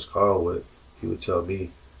 because George Karl would tell me,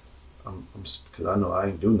 because I know I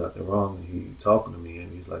ain't do nothing wrong, and he talking to me,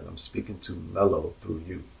 and he's like, I'm speaking to Melo through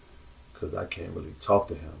you, because I can't really talk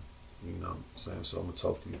to him, what I'm saying? So I'm gonna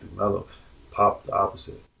talk to you through Melo. Pop, the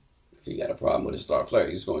opposite. If he got a problem with a star player,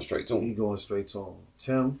 he's going straight to him. He's going straight to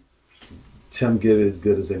him. Tim get it as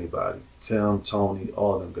good as anybody. Tim, Tony,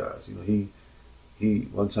 all them guys. He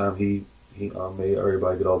one time he made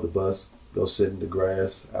everybody get off the bus, go sit in the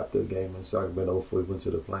grass after the game in Sacramento before he went to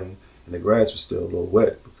the plane. And the grass was still a little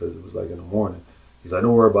wet because it was like in the morning. He's like,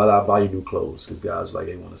 don't worry about it, I'll buy you new clothes. Because guys like,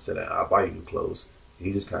 they want to sit down, I'll buy you new clothes. And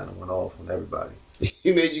he just kind of went off on everybody.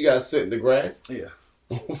 He made you guys sit in the grass? Yeah.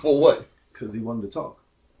 For what? Because he wanted to talk.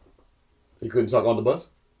 He couldn't talk on the bus?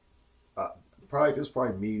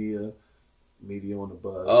 Probably media on the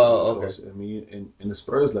bus. Oh, okay. I mean, and the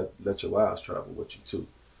Spurs let your wives travel with you too.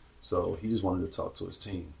 So he just wanted to talk to his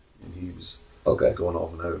team, and he was going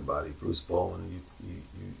off on everybody. Bruce Bowen,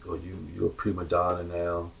 you're a prima donna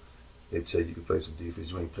now. They tell you can play some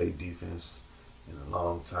defense. You ain't played defense in a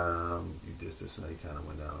long time. You this, and they kind of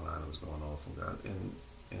went down the line and was going off on guys.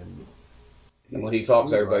 And when he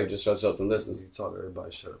talks, everybody just shuts up and listens. He talks,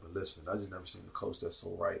 everybody shut up and listen. I just never seen a coach that's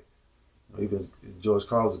so right. Even George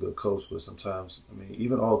Karl's a good coach, but sometimes,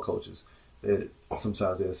 even all coaches,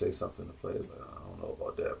 sometimes they'll say something to players like, I don't know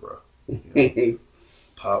about that, bro.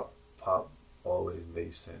 Pop always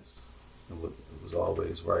made sense. It was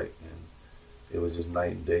always right, and it was just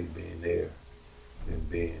night and day being there and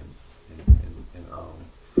being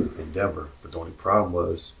in Denver. But the only problem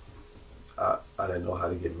was, I I didn't know how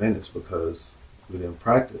to get minutes because we didn't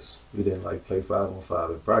practice. We didn't like play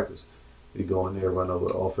 5-on-5 in practice. We go in there, run over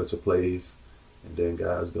offensive plays, and then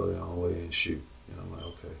guys go their own way and shoot. You know, I'm like,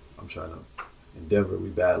 okay, I'm trying to. In Denver, we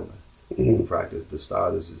battling. In practice, the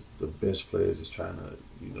starters, the bench players is trying to,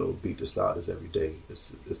 beat the starters every day.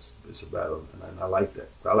 It's a battle, and I like that.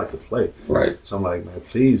 So I like to play. Right. So I'm like, man,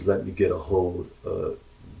 please let me get a hold of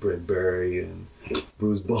Brent Berry and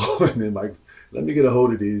Bruce Bowen, and like, let me get a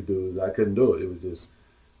hold of these dudes. I couldn't do it. It was just,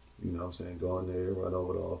 what I'm saying, go in there, run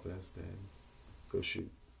over the offense, then go shoot.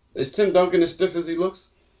 Is Tim Duncan as stiff as he looks?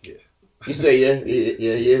 Yeah. You say yeah,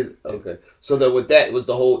 he is. Okay. So that with that does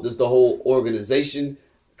the whole organization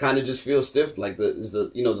kind of just feel stiff? Like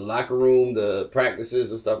the locker room, the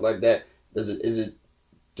practices and stuff like that. Does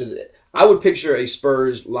it? I would picture a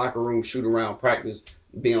Spurs locker room shoot around practice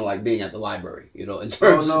being like being at the library. In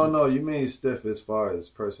terms. No. You mean stiff as far as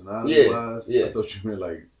personality wise? Yeah. I thought you meant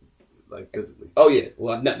like physically. Oh yeah.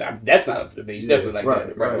 Well, that's not up for debate. He's definitely like right,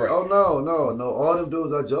 that. Right. Oh no. All them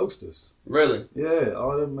dudes are jokesters. Really? Yeah.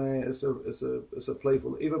 All them, man. It's a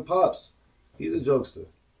playful. Even Pops, he's a jokester.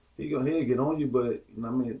 He'll get on you, but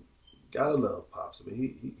gotta love Pops. I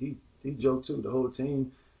mean, he joked too. The whole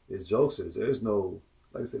team is jokesters. There's no,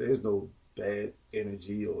 like I said, there's no bad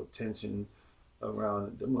energy or tension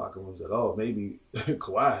around them locker rooms at all. Maybe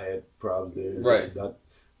Kawhi had problems there. Right. This is not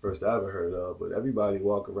first I ever heard of, but everybody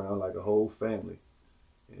walk around like a whole family,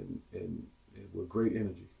 and with great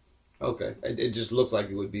energy. Okay, it just looks like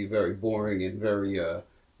it would be very boring and very,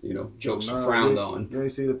 jokes frowned on. You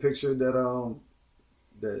ain't see the picture that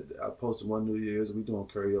I posted one New Year's. We doing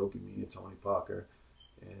karaoke, me and Tony Parker,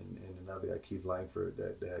 and another guy, Keith Langford,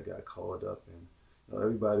 that got called up, and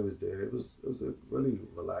everybody was there. It was a really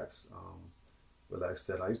relaxed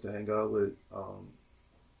set. I used to hang out with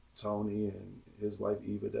Tony and his wife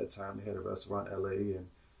Eva at that time. They had a restaurant in LA, and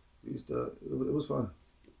it was fun.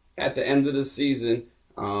 At the end of the season,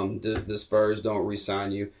 the Spurs don't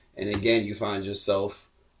re-sign you, and again you find yourself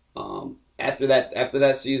after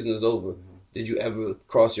that season is over. Mm-hmm. Did you ever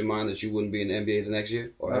cross your mind that you wouldn't be in the NBA the next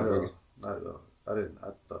year, or not ever at again? Not at all. I didn't.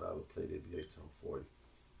 I thought I would play the NBA till I'm 40.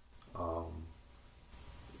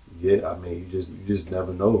 Yeah, I mean, you just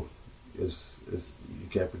never know. It's you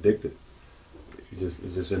can't predict it. It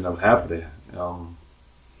just ended up happening.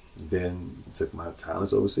 Then took my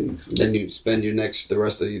talents overseas. Then you spend the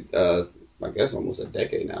rest of I guess almost a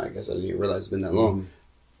decade now. I guess I didn't even realize it's been that long. Mm-hmm.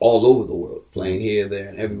 All over the world, playing here, there,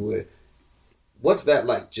 and everywhere. What's that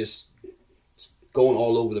like? Just going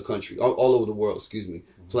all over the country, all over the world. Excuse me,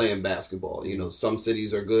 playing basketball. Some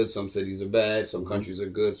cities are good, some cities are bad, some countries are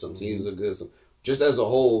good, some teams are good. Just as a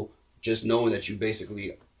whole, just knowing that you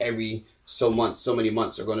basically every so many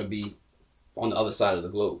months are going to be on the other side of the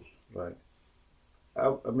globe. Right.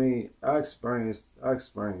 I experienced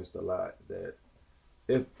a lot that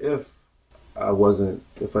if I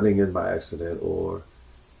didn't get in my accident or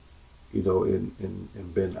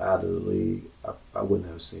and been out of the league, I wouldn't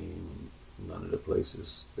have seen none of the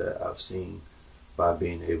places that I've seen by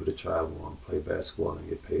being able to travel and play basketball and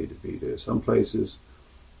get paid to be there. Some places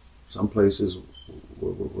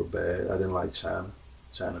were bad. I didn't like China.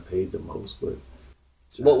 China paid the most, but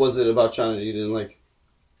what was it about China you didn't like?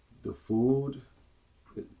 The food.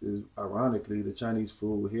 Ironically, the Chinese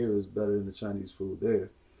food here is better than the Chinese food there.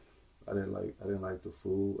 I didn't like the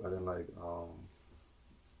food. I didn't like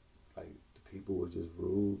the people were just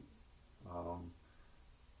rude.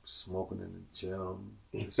 Smoking in the gym.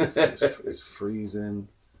 It's freezing.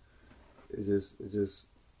 It just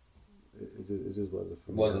wasn't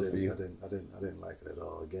for me. Wasn't for you. I didn't like it at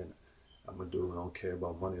all. Again, I'm a dude who don't care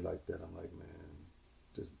about money like that. I'm like, man,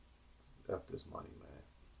 just F this money, man.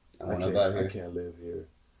 I can't live here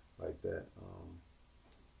like that.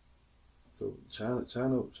 So China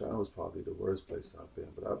was probably the worst place I've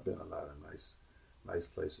been, but I've been a lot of nice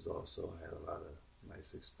places also. I had a lot of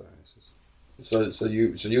nice experiences. So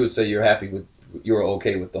you would say you're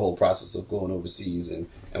okay with the whole process of going overseas and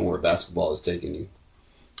where basketball is taking you,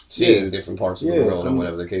 seeing different parts of the world and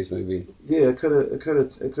whatever the case may be. Yeah, it could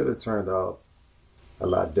have turned out a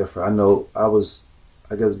lot different. I know I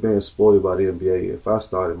guess being spoiled by the NBA. If I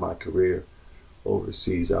started my career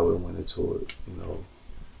overseas, I would have went into it, and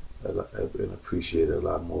appreciated it a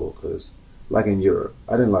lot more. Because, like in Europe,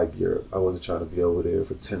 I didn't like Europe. I wasn't trying to be over there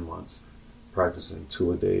for 10 months, practicing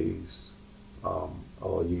 2 a days,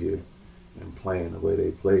 all year, and playing the way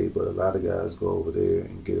they played. But a lot of guys go over there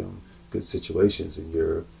and get them good situations in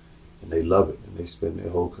Europe, and they love it, and they spend their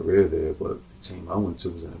whole career there. But the team I went to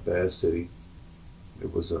was in a bad city.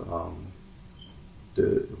 It was a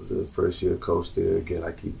first year coach there. Again,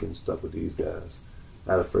 I keep getting stuck with these guys.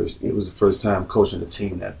 It was the first time coaching a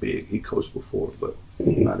team that big. He coached before, but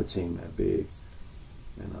not a team that big.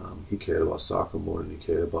 And he cared about soccer more than he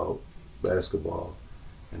cared about basketball.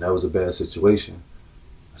 And that was a bad situation.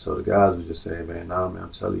 So the guys were just saying, man, nah, man,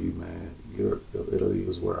 I'm telling you, man, Italy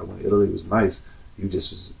was where I went. Italy was nice. You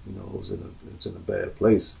just was, it's in a bad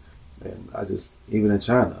place. And even in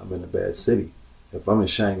China, I'm in a bad city. If I'm in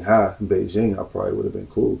Shanghai, Beijing, I probably would have been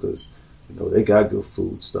cool because, they got good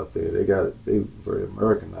food stuff there. They very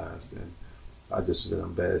Americanized. And I just was in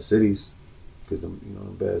them bad cities because,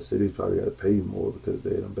 them bad cities probably got to pay you more because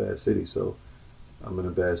they're in them bad cities. So I'm in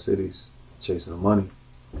the bad cities chasing the money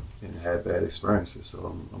and had bad experiences.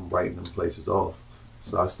 So I'm writing them places off.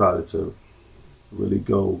 So I started to really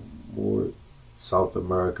go more South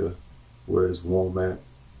America where it's warm at.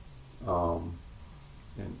 And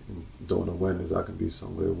during the winters, I can be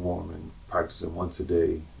somewhere warm and practicing once a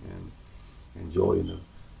day and enjoying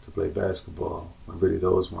to play basketball. And really,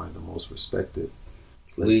 those weren't the most respected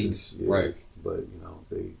leagues, yeah. Right? But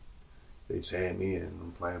they paying me, and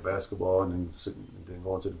I'm playing basketball, and then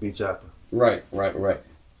going to the beach after. Right.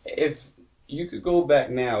 If you could go back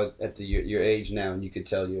now at your age now, and you could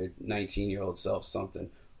tell your 19-year-old self something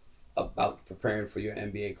about preparing for your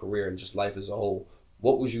NBA career and just life as a whole,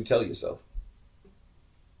 what would you tell yourself?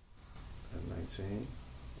 At 19,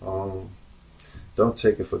 don't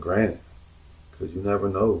take it for granted, because you never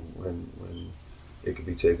know when it could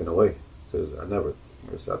be taken away. Because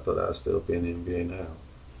I thought I'd still be in the NBA now.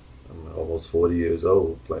 I'm almost 40 years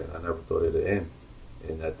old playing. I never thought it'd end.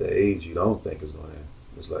 And at the age, you don't think it's going to end.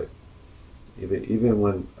 It's like, even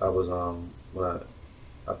when I was,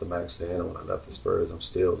 after Max Stand, when I left the Spurs, I'm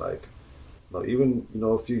still like, even,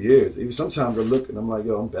 a few years, even sometimes I look and I'm like,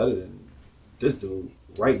 yo, I'm better than this dude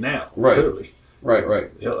right now. Right. Literally. Right.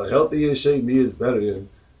 A healthy in shape me is better than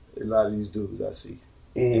a lot of these dudes I see.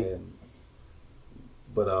 Mm-hmm.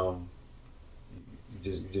 But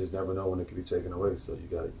you just never know when it can be taken away, so you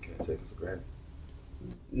can't take it for granted.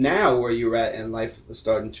 Now, where you're at in life,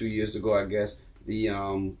 starting 2 years ago, I guess the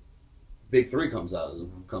Big Three comes out of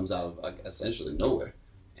essentially nowhere,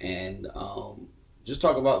 and just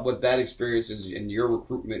talk about what that experience is in your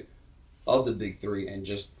recruitment of the Big Three, and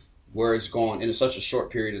just where it's gone in such a short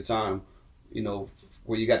period of time.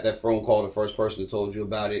 Where you got that phone call, the first person that told you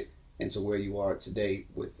about it, and to where you are today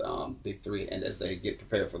with Big Three, and as they get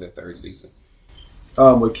prepared for their third season.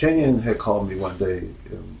 Well, Kenyon had called me one day.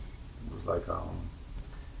 It was like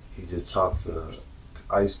he just talked to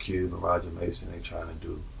Ice Cube and Roger Mason. They trying to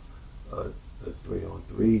do a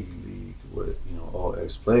 3-on-3 league with all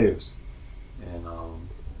ex-players, and I'm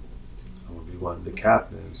gonna be one of the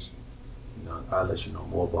captains. I'll let you know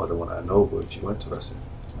more about it when I know, but you interested?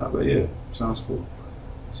 I was like, yeah, sounds cool.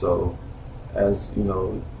 So as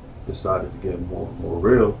decided to get more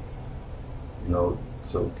real,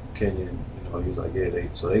 so Kenyon, he was like, yeah, they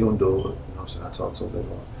gonna do it. So I talked to him, they're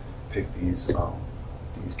gonna pick these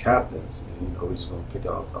captains, and we're just gonna pick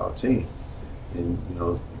out our team. And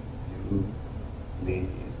you, me,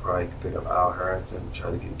 probably pick up Al Harrington,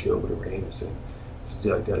 try to get Gilbert Arenas, and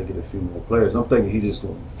got to get a few more players. I'm thinking he's just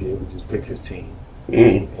gonna be able to just pick his team.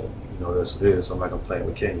 And that's what it is. So I'm like, I'm playing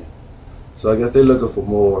with Kenyon. So I guess they're looking for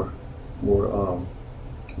more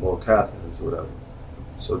captains or whatever.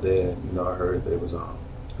 So then, I heard they was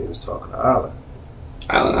talking to Allen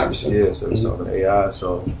Iverson. Yeah, so they was talking to AI.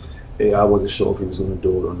 So AI wasn't sure if he was going to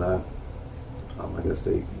do it or not. I guess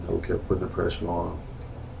they kept putting the pressure on him.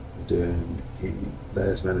 Then he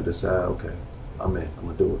last minute decided, okay, I'm in. I'm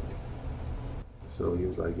gonna do it. So he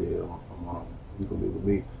was like, yeah, you gonna be with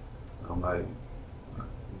me. I'm like,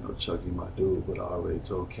 Chuck, you my dude, but I already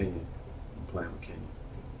told Kenyon I'm playing with Kenyon.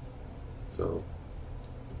 So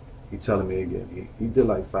he telling me again, he did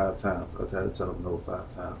like 5 times. I had to tell him no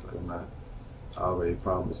 5 times. Like, I already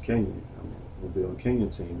promised Kenyon. I'm gonna be on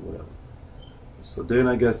Kenyon's team or whatever. So then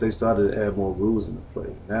I guess they started to add more rules into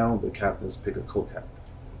play. Now the captains pick a co-captain.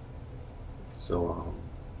 So,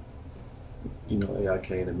 AI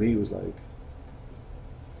came to me, was like,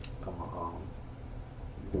 you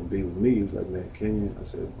gonna be with me? He was like, man, Kenyon. I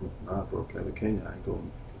said, nah, bro, play with Kenyon. I ain't going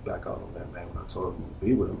back out on that, man. When I told him to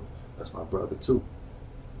be with him, that's my brother too.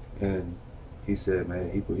 And he said,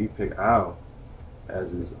 man, he picked Al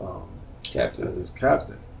as his captain. And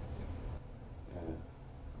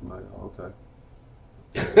I'm like, oh, okay.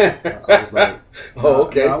 I was like, oh,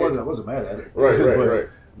 okay. I wasn't mad at it. Right. I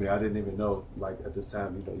mean, I didn't even know, like, at this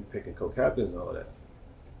time, you picking co-captains and all that.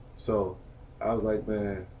 So I was like,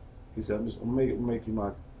 man, he said, I'm gonna make you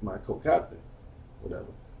my co-captain, whatever.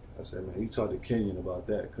 I said, man, you talk to Kenyon about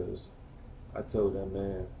that, because I told that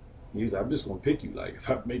man, I'm just gonna pick you. Like, if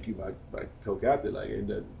I make you my co-captain, like, ain't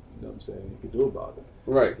that, know what I'm saying, you can do about it.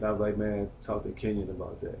 Right. And I was like, man, talk to Kenyon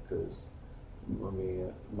about that, because I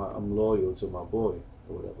mean, I'm loyal to my boy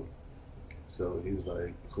or whatever. So he was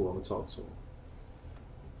like, cool, I'm gonna talk to him.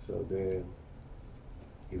 So then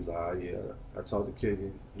he was like, oh, yeah, I talked to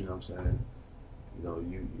Kenyon, you know what I'm saying? You know,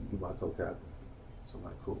 you my co-captain. So I'm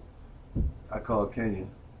like, cool. I called Kenyon.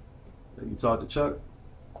 You talked to Chuck?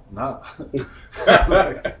 Nah.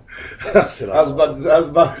 I said, I was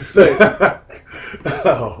about to say.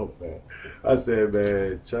 Oh man. I said,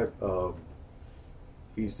 man, Chuck,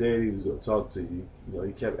 he said he was gonna talk to you. You know,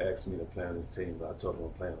 he kept asking me to play on his team, but I told him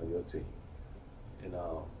I'm playing on your team. And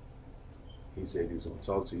he said he was gonna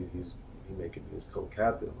talk to you. He making me his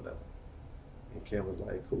co-captain or whatever. And Ken was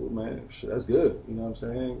like, cool, man, sure, that's good. You know what I'm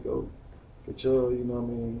saying? Go get your, you know what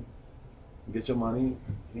I mean, get your money.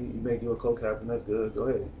 He make you a co-captain, that's good. Go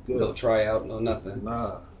ahead. Good. No tryout, no nothing.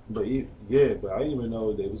 Nah. But but I didn't even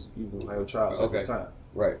know they was even gonna have trials at this time.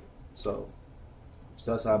 Right. So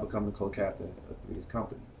that's how I become the co-captain of Three's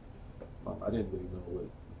company. I didn't really know what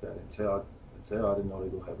that entailed. I didn't know they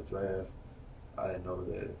were gonna have a draft. I didn't know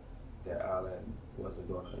that Allen wasn't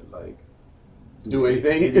gonna like do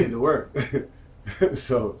anything. He did the work.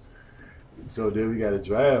 So then we got a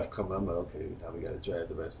draft coming. I'm like, okay, now we got to draft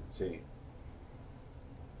the rest of the team.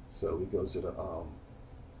 So we go to the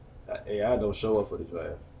AI don't show up for the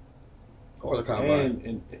draft or the combine.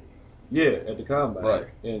 And at the combine. Right.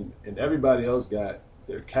 And everybody else got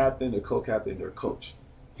their captain, their co-captain, their coach.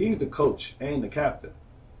 He's the coach and the captain.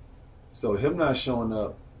 So him not showing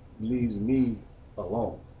up leaves me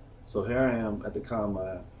alone. So here I am at the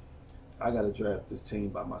combine. I got to draft this team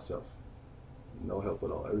by myself. No help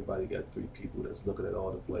at all. Everybody got 3 people that's looking at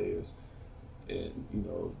all the players and, you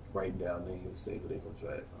know, writing down names and saying who they're going to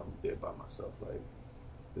draft. I'm there by myself, like,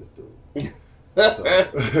 this dude.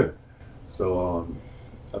 So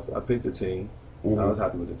I picked the team. Mm-hmm. I was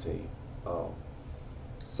happy with the team.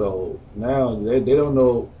 So now they don't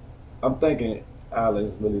know. I'm thinking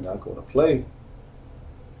Allen's really not going to play.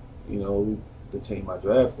 You know, the team I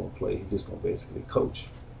draft going to play. He's just going to basically coach.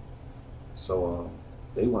 So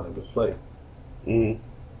they want him to play. Mm-hmm.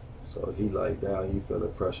 So he like down, he feel the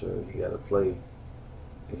pressure, he got to play.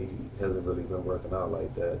 And he hasn't really been working out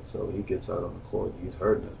like that. So he gets out on the court, he's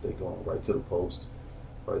hurting us. They going right to the post,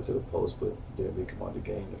 but then we come on the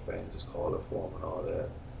game, the fans just call it for him and all that.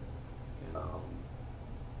 And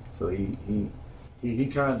so he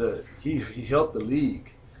helped the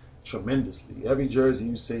league tremendously. Every jersey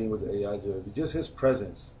you seen was an AI jersey. Just his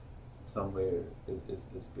presence somewhere is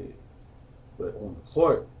big. But on the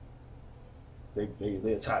court,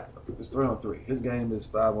 they attack him. It's 3-on-3. His game is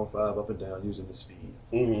 5-on-5, up and down, using the speed.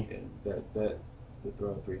 Mm-hmm. And that the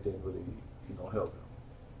 3-on-3 didn't really, help him.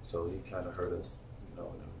 So he kind of hurt us, in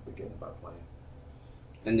the beginning by playing.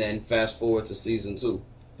 And then fast forward to season 2.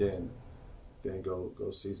 Then go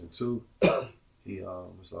season 2. He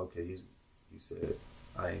was like, okay. He said,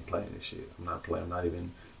 I ain't playing this shit. I'm not playing. I'm not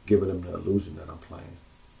even giving him the illusion that I'm playing.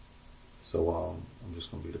 So I'm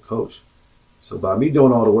just gonna be the coach. So by me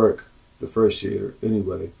doing all the work the first year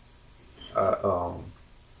anyway, I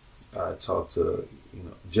talked to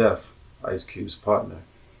Jeff, Ice Cube's partner,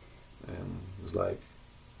 and was like,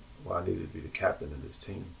 well, I needed to be the captain of this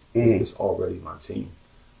team. Mm-hmm. It's already my team.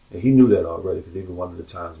 And he knew that already, because even one of the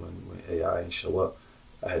times when AI didn't show up,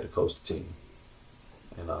 I had to coach the team.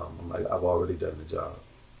 And I'm like, I've already done the job.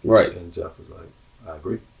 Right. And Jeff was like, I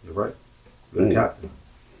agree, you're right. You're the captain.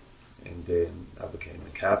 And then I became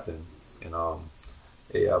the captain. And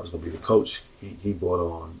AI was going to be the coach. He brought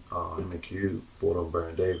on, him and Q brought on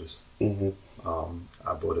Baron Davis. Mm-hmm.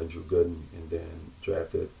 I brought in Drew Gooden and then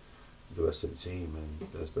drafted the rest of the team. And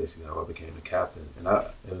that's basically how I became the captain. And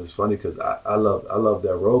it was funny because I love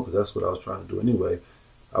that role, because that's what I was trying to do anyway.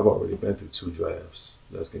 I've already been through 2 drafts.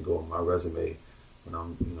 That's going to go on my resume when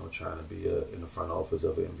I'm, trying to be in the front office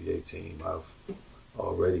of an NBA team. I've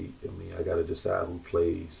already, I got to decide who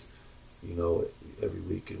plays, every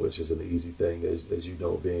week, which isn't an easy thing, as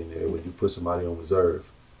being there. When you put somebody on reserve,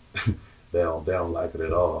 they don't like it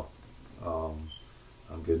at all.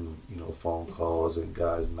 I'm getting, phone calls and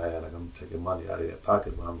guys mad, like I'm taking money out of their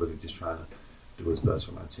pocket when I'm really just trying to do what's best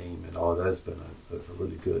for my team. And all that's been a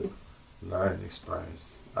really good learning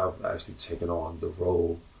experience. I've actually taken on the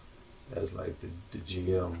role as like the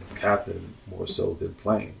GM captain more so than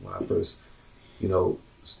playing. When I first,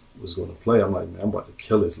 was going to play, I'm like, man, I'm about to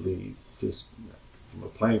kill this league just from a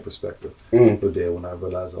playing perspective. Mm. But then when I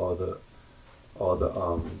realized all the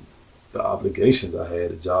obligations I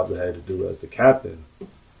had, the jobs I had to do as the captain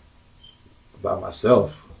by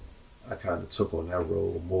myself, I kind of took on that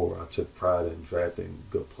role more. I took pride in drafting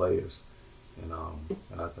good players, and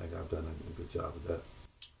I think I've done a good job of that.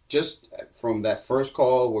 just from that first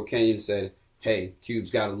call where Kenyon said, "Hey,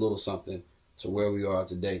 Cube's got a little something," to where we are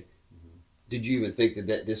today, did you even think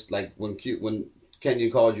that this, like, when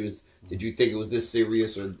Kenyon called you, did you think it was this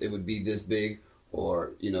serious, or it would be this big,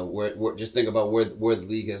 or where just think about where the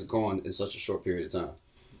league has gone in such a short period of time?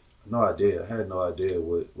 No idea. I had no idea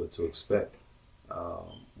what to expect.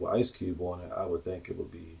 With Ice Cube on it, I would think it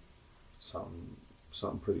would be something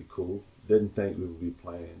pretty cool. Didn't think we would be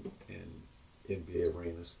playing in NBA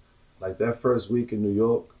arenas. Like that first week in New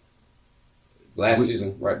York. Last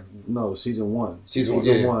season, right? No, season one. Season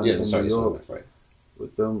one in New York, right?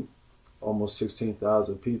 With them almost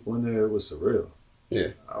 16,000 people in there, it was surreal.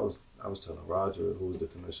 Yeah. I was telling Roger, who was the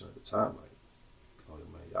commissioner at the time, like, "Oh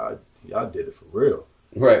man, y'all did it for real."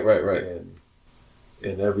 Right.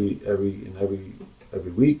 And every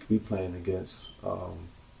week we playing against.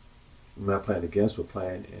 We're not playing against. We're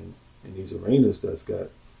playing in these arenas that's got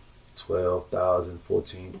 12,000,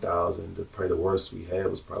 14,000. Probably the worst we had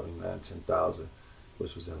was probably 9,000, 10,000,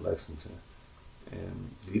 which was in Lexington.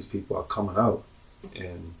 And these people are coming out,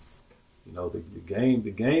 and the game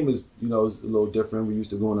is is a little different. We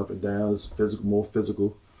used to going up and down. It's physical, more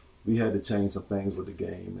physical. We had to change some things with the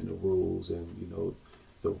game and the rules, and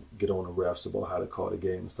to get on the refs about how to call the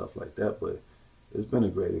game and stuff like that. But it's been a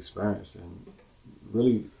great experience, and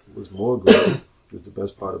really was more great. Was the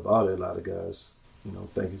best part about it. A lot of guys,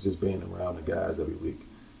 think it's just being around the guys every week,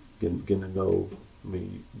 getting to know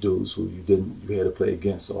dudes who you had to play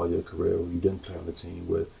against all your career, who you didn't play on the team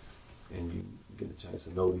with, and you get a chance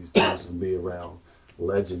to know these dudes and be around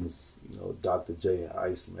legends, Dr. J and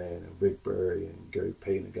Iceman and Rick Barry and Gary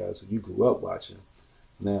Payton, the guys who you grew up watching.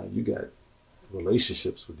 Now you got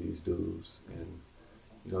relationships with these dudes, and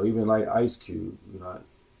even like Ice Cube,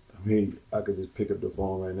 I could just pick up the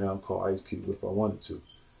phone right now and call Ice Cube if I wanted to.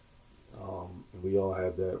 And we all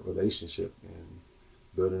have that relationship, and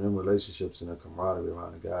building them relationships and the camaraderie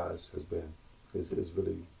around the guys is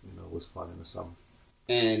really was fun in the summer.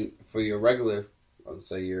 And for your regular,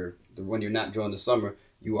 say when you're not during the summer,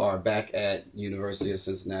 you are back at University of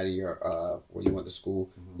Cincinnati, where you went to school.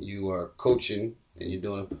 Mm-hmm. You are coaching, and you're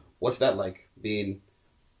doing. What's that like, being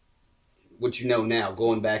what you know now,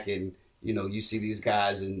 going back and you see these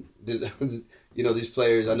guys and these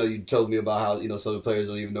players. I know you told me about how some of the players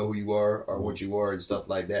don't even know who you are or what you were and stuff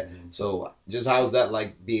like that. Mm-hmm. So just how is that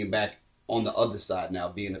like, being back on the other side now,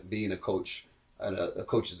 being a coach, a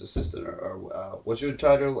coach's assistant, or what's your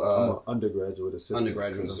title? I'm an undergraduate assistant.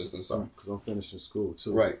 Undergraduate assistant, sorry. Because I'm finishing school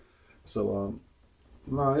too. Right. So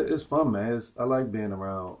no, it's fun, man. I like being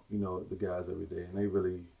around the guys every day, and they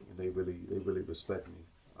really respect me.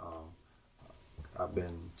 I've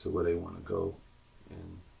been to where they want to go,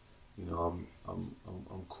 and I'm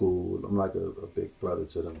cool. I'm like a big brother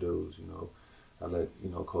to them dudes. I let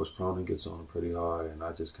Coach Cronin gets on them pretty hard, and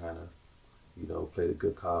I just kind of play the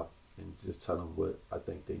good cop and just tell them what I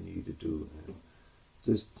think they need to do, and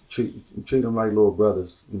just treat them like little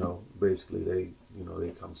brothers. Basically they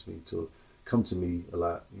come to me a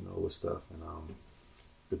lot, with stuff, and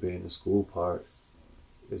the being in the school part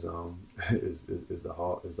is the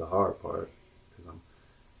hard part.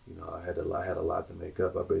 I had a lot to make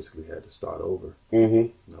up. I basically had to start over.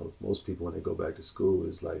 Mm-hmm. Most people when they go back to school,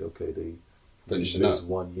 it's like, okay, they missed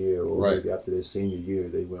 1 year, or right. Maybe after their senior year,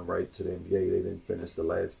 they went right to the NBA. They didn't finish the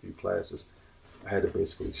last few classes. I had to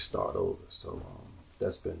basically start over. So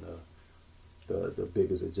that's been the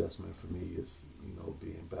biggest adjustment for me is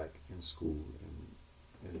being back in school,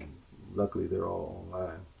 and luckily they're all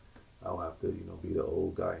online. I don't have to be the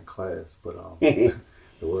old guy in class, but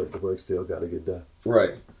the work still got to get done.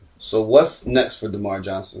 Right. So what's next for Dermarr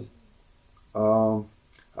Johnson? I'm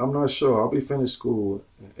not sure. I'll be finished school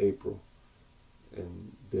in April,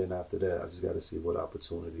 and then after that, I just got to see what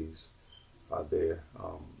opportunities are there.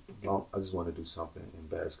 I just want to do something in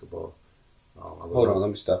basketball. Hold on,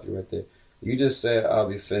 let me stop you right there. You just said I'll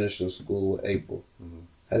be finishing school in April. Mm-hmm.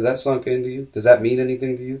 Has that sunk into you? Does that mean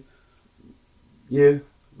anything to you? Yeah,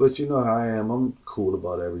 but you know how I am. I'm cool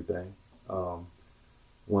about everything.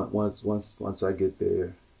 Once I get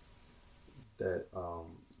there, that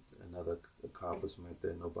another accomplishment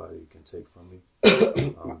that nobody can take from me.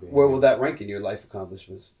 Where will that rank in your life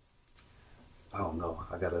accomplishments? I don't know.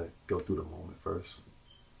 I gotta go through the moment first.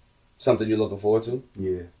 Something you're looking forward to?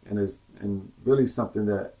 Yeah, and really something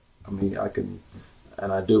that I can,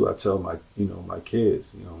 and I do. I tell my my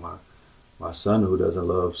kids, my son who doesn't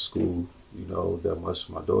love school that much.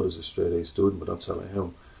 My daughter's a straight A student, but I'm telling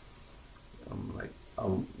him,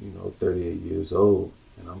 I'm 38 years old,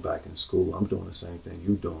 and I'm back in school. I'm doing the same thing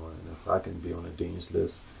you're doing, and if I can be on the dean's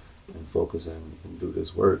list and focus and do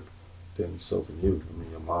this work, then so can you.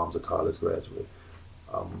 Your mom's a college graduate.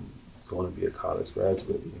 I'm going to be a college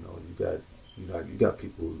graduate. You know, you got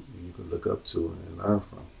people you can look up to and learn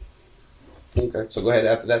from. Okay, so go ahead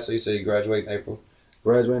after that. So you say you graduate in April.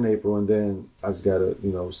 Graduate in April, and then I just gotta,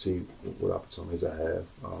 see what opportunities I have.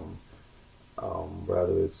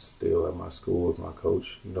 Rather it's still at my school with my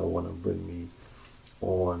coach, want to bring me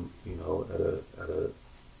on, at a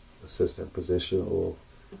assistant position, or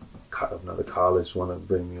another college want to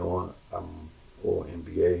bring me on, or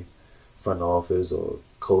NBA, front office, or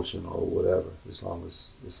coaching, or whatever, as long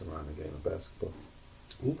as it's around the game of basketball.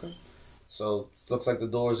 Okay. So it looks like the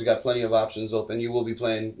doors, you got plenty of options open. You will be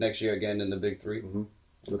playing next year again in the Big Three. Mm-hmm.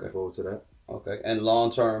 Looking forward to that. Okay. And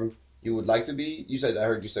long term, you would like to be, I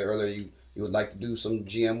heard you say earlier, you would like to do some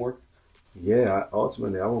GM work? Yeah,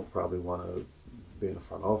 ultimately I would probably want to be in the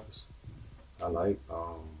front office. I like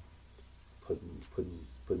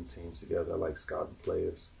putting teams together. I like scouting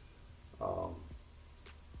players.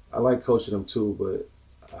 I like coaching them too,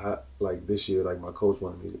 but like this year, like my coach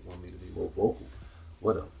wanted me to be more vocal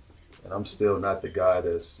with them. And I'm still not the guy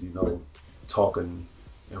that's, talking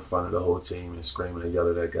in front of the whole team and screaming and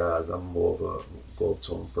yelling at guys. I'm more of a go up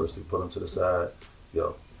to them personally, put them to the side.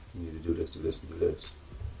 Yo, you need to do this, and do this.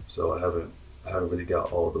 So I haven't really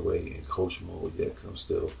got all the way in coach mode yet, because I'm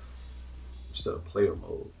still player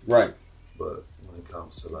mode. Right. But when it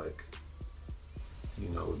comes to like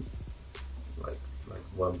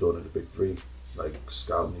what I'm doing in the Big Three, like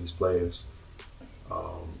scouting these players,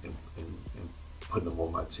 and putting them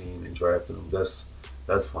on my team and drafting them,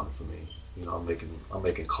 that's fun for me. I'm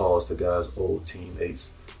making calls to guys, old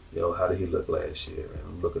teammates. How did he look last year? And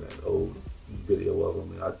I'm looking at old video of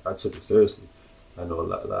him, and I took it seriously. I know a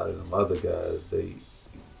lot of them other guys, they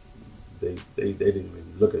didn't even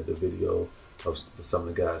look at the video of some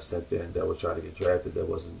of the guys sent there that were trying to get drafted that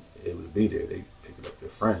wasn't able to be there. They picked up their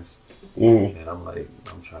friends. Mm-hmm. And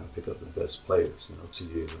I'm trying to pick up the best players. 2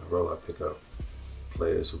 years in a row, I pick up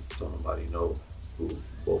players who don't nobody know, who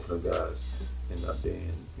both of them guys end up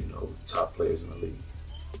being, top players in the league.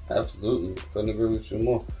 Absolutely. Couldn't agree with you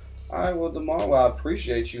more. All right, well, Dermarr, I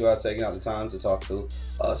appreciate you taking out the time to talk to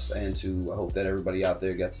us, and I hope that everybody out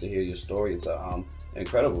there gets to hear your story. It's an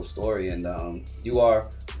incredible story, and you are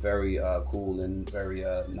very cool and very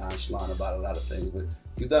nonchalant about a lot of things, but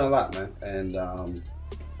you've done a lot, man. And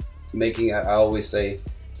I always say,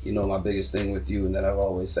 my biggest thing with you, and that I've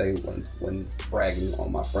always say when bragging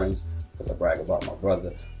on my friends, because I brag about my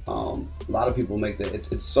brother, a lot of people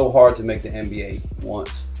it's so hard to make the NBA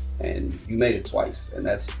once, and you made it twice, and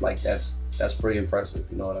that's pretty impressive.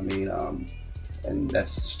 You know what I mean? And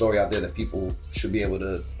that's the story out there that people should be able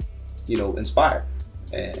to, inspire,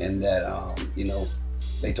 and that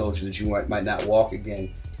they told you that you might not walk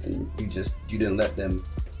again, and you didn't let them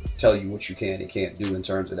tell you what you can and can't do in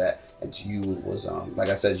terms of that. And to you it was like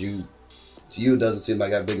I said, to you it doesn't seem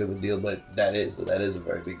like that big of a deal, but that is a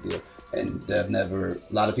very big deal. And a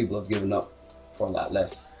lot of people have given up for a lot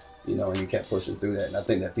less, and you kept pushing through that. And I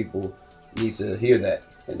think that people need to hear that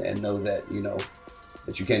and know that,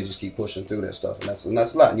 that you can't just keep pushing through that stuff. And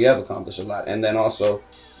that's a lot. And you have accomplished a lot. And then also,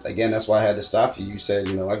 again, that's why I had to stop you. You said,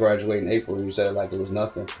 I graduated in April, and you said it like it was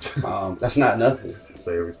nothing. That's not nothing.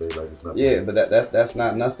 Say everything like it's nothing. Yeah, but that's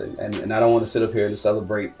not nothing. And I don't want to sit up here and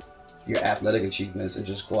celebrate your athletic achievements and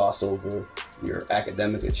just gloss over your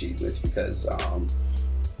academic achievements, because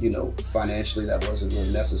financially that wasn't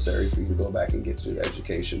really necessary for you to go back and get your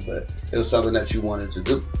education, but it was something that you wanted to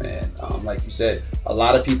do. And like you said, a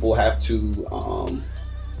lot of people have to,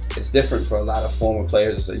 it's different for a lot of former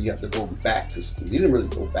players, so you have to go back to school. You didn't really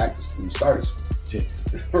go back to school, you started school.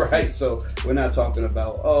 Yeah. Right? So we're not talking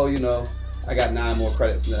about, I got 9 more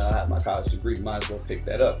credits and then I'll have my college degree, might as well pick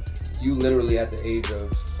that up. You literally at the age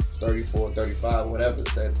of 34, 35, whatever,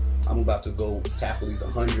 said, I'm about to go tackle these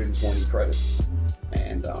 120 credits.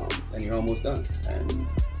 And you're almost done. And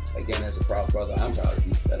again, as a proud brother, I'm proud of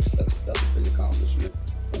you. That's a big accomplishment.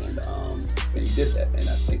 And you did that. And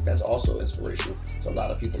I think that's also inspirational to a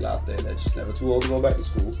lot of people out there that's just never too old to go back to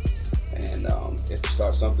school. And if you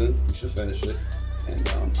start something, you should finish it.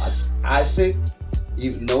 And I think,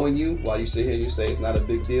 even knowing you, while you sit here and you say it's not a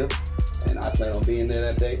big deal, and I plan on being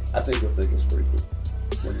there that day, I think you'll think it's pretty cool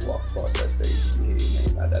when you walk across that stage and you hear your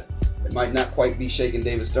name like that. It might not quite be shaking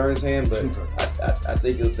David Stern's hand, but I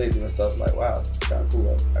think you'll think to yourself like, wow, it's kind of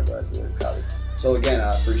cool. I graduated college. So again,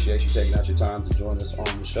 I appreciate you taking out your time to join us on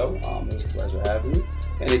the show. It was a pleasure having you.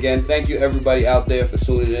 And again, thank you everybody out there for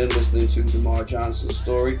tuning in, listening to Dermarr Johnson's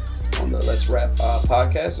story on the Let's Rap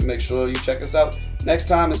podcast. And make sure you check us out next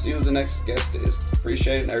time and see who the next guest is.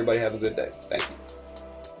 Appreciate it, and everybody have a good day. Thank you.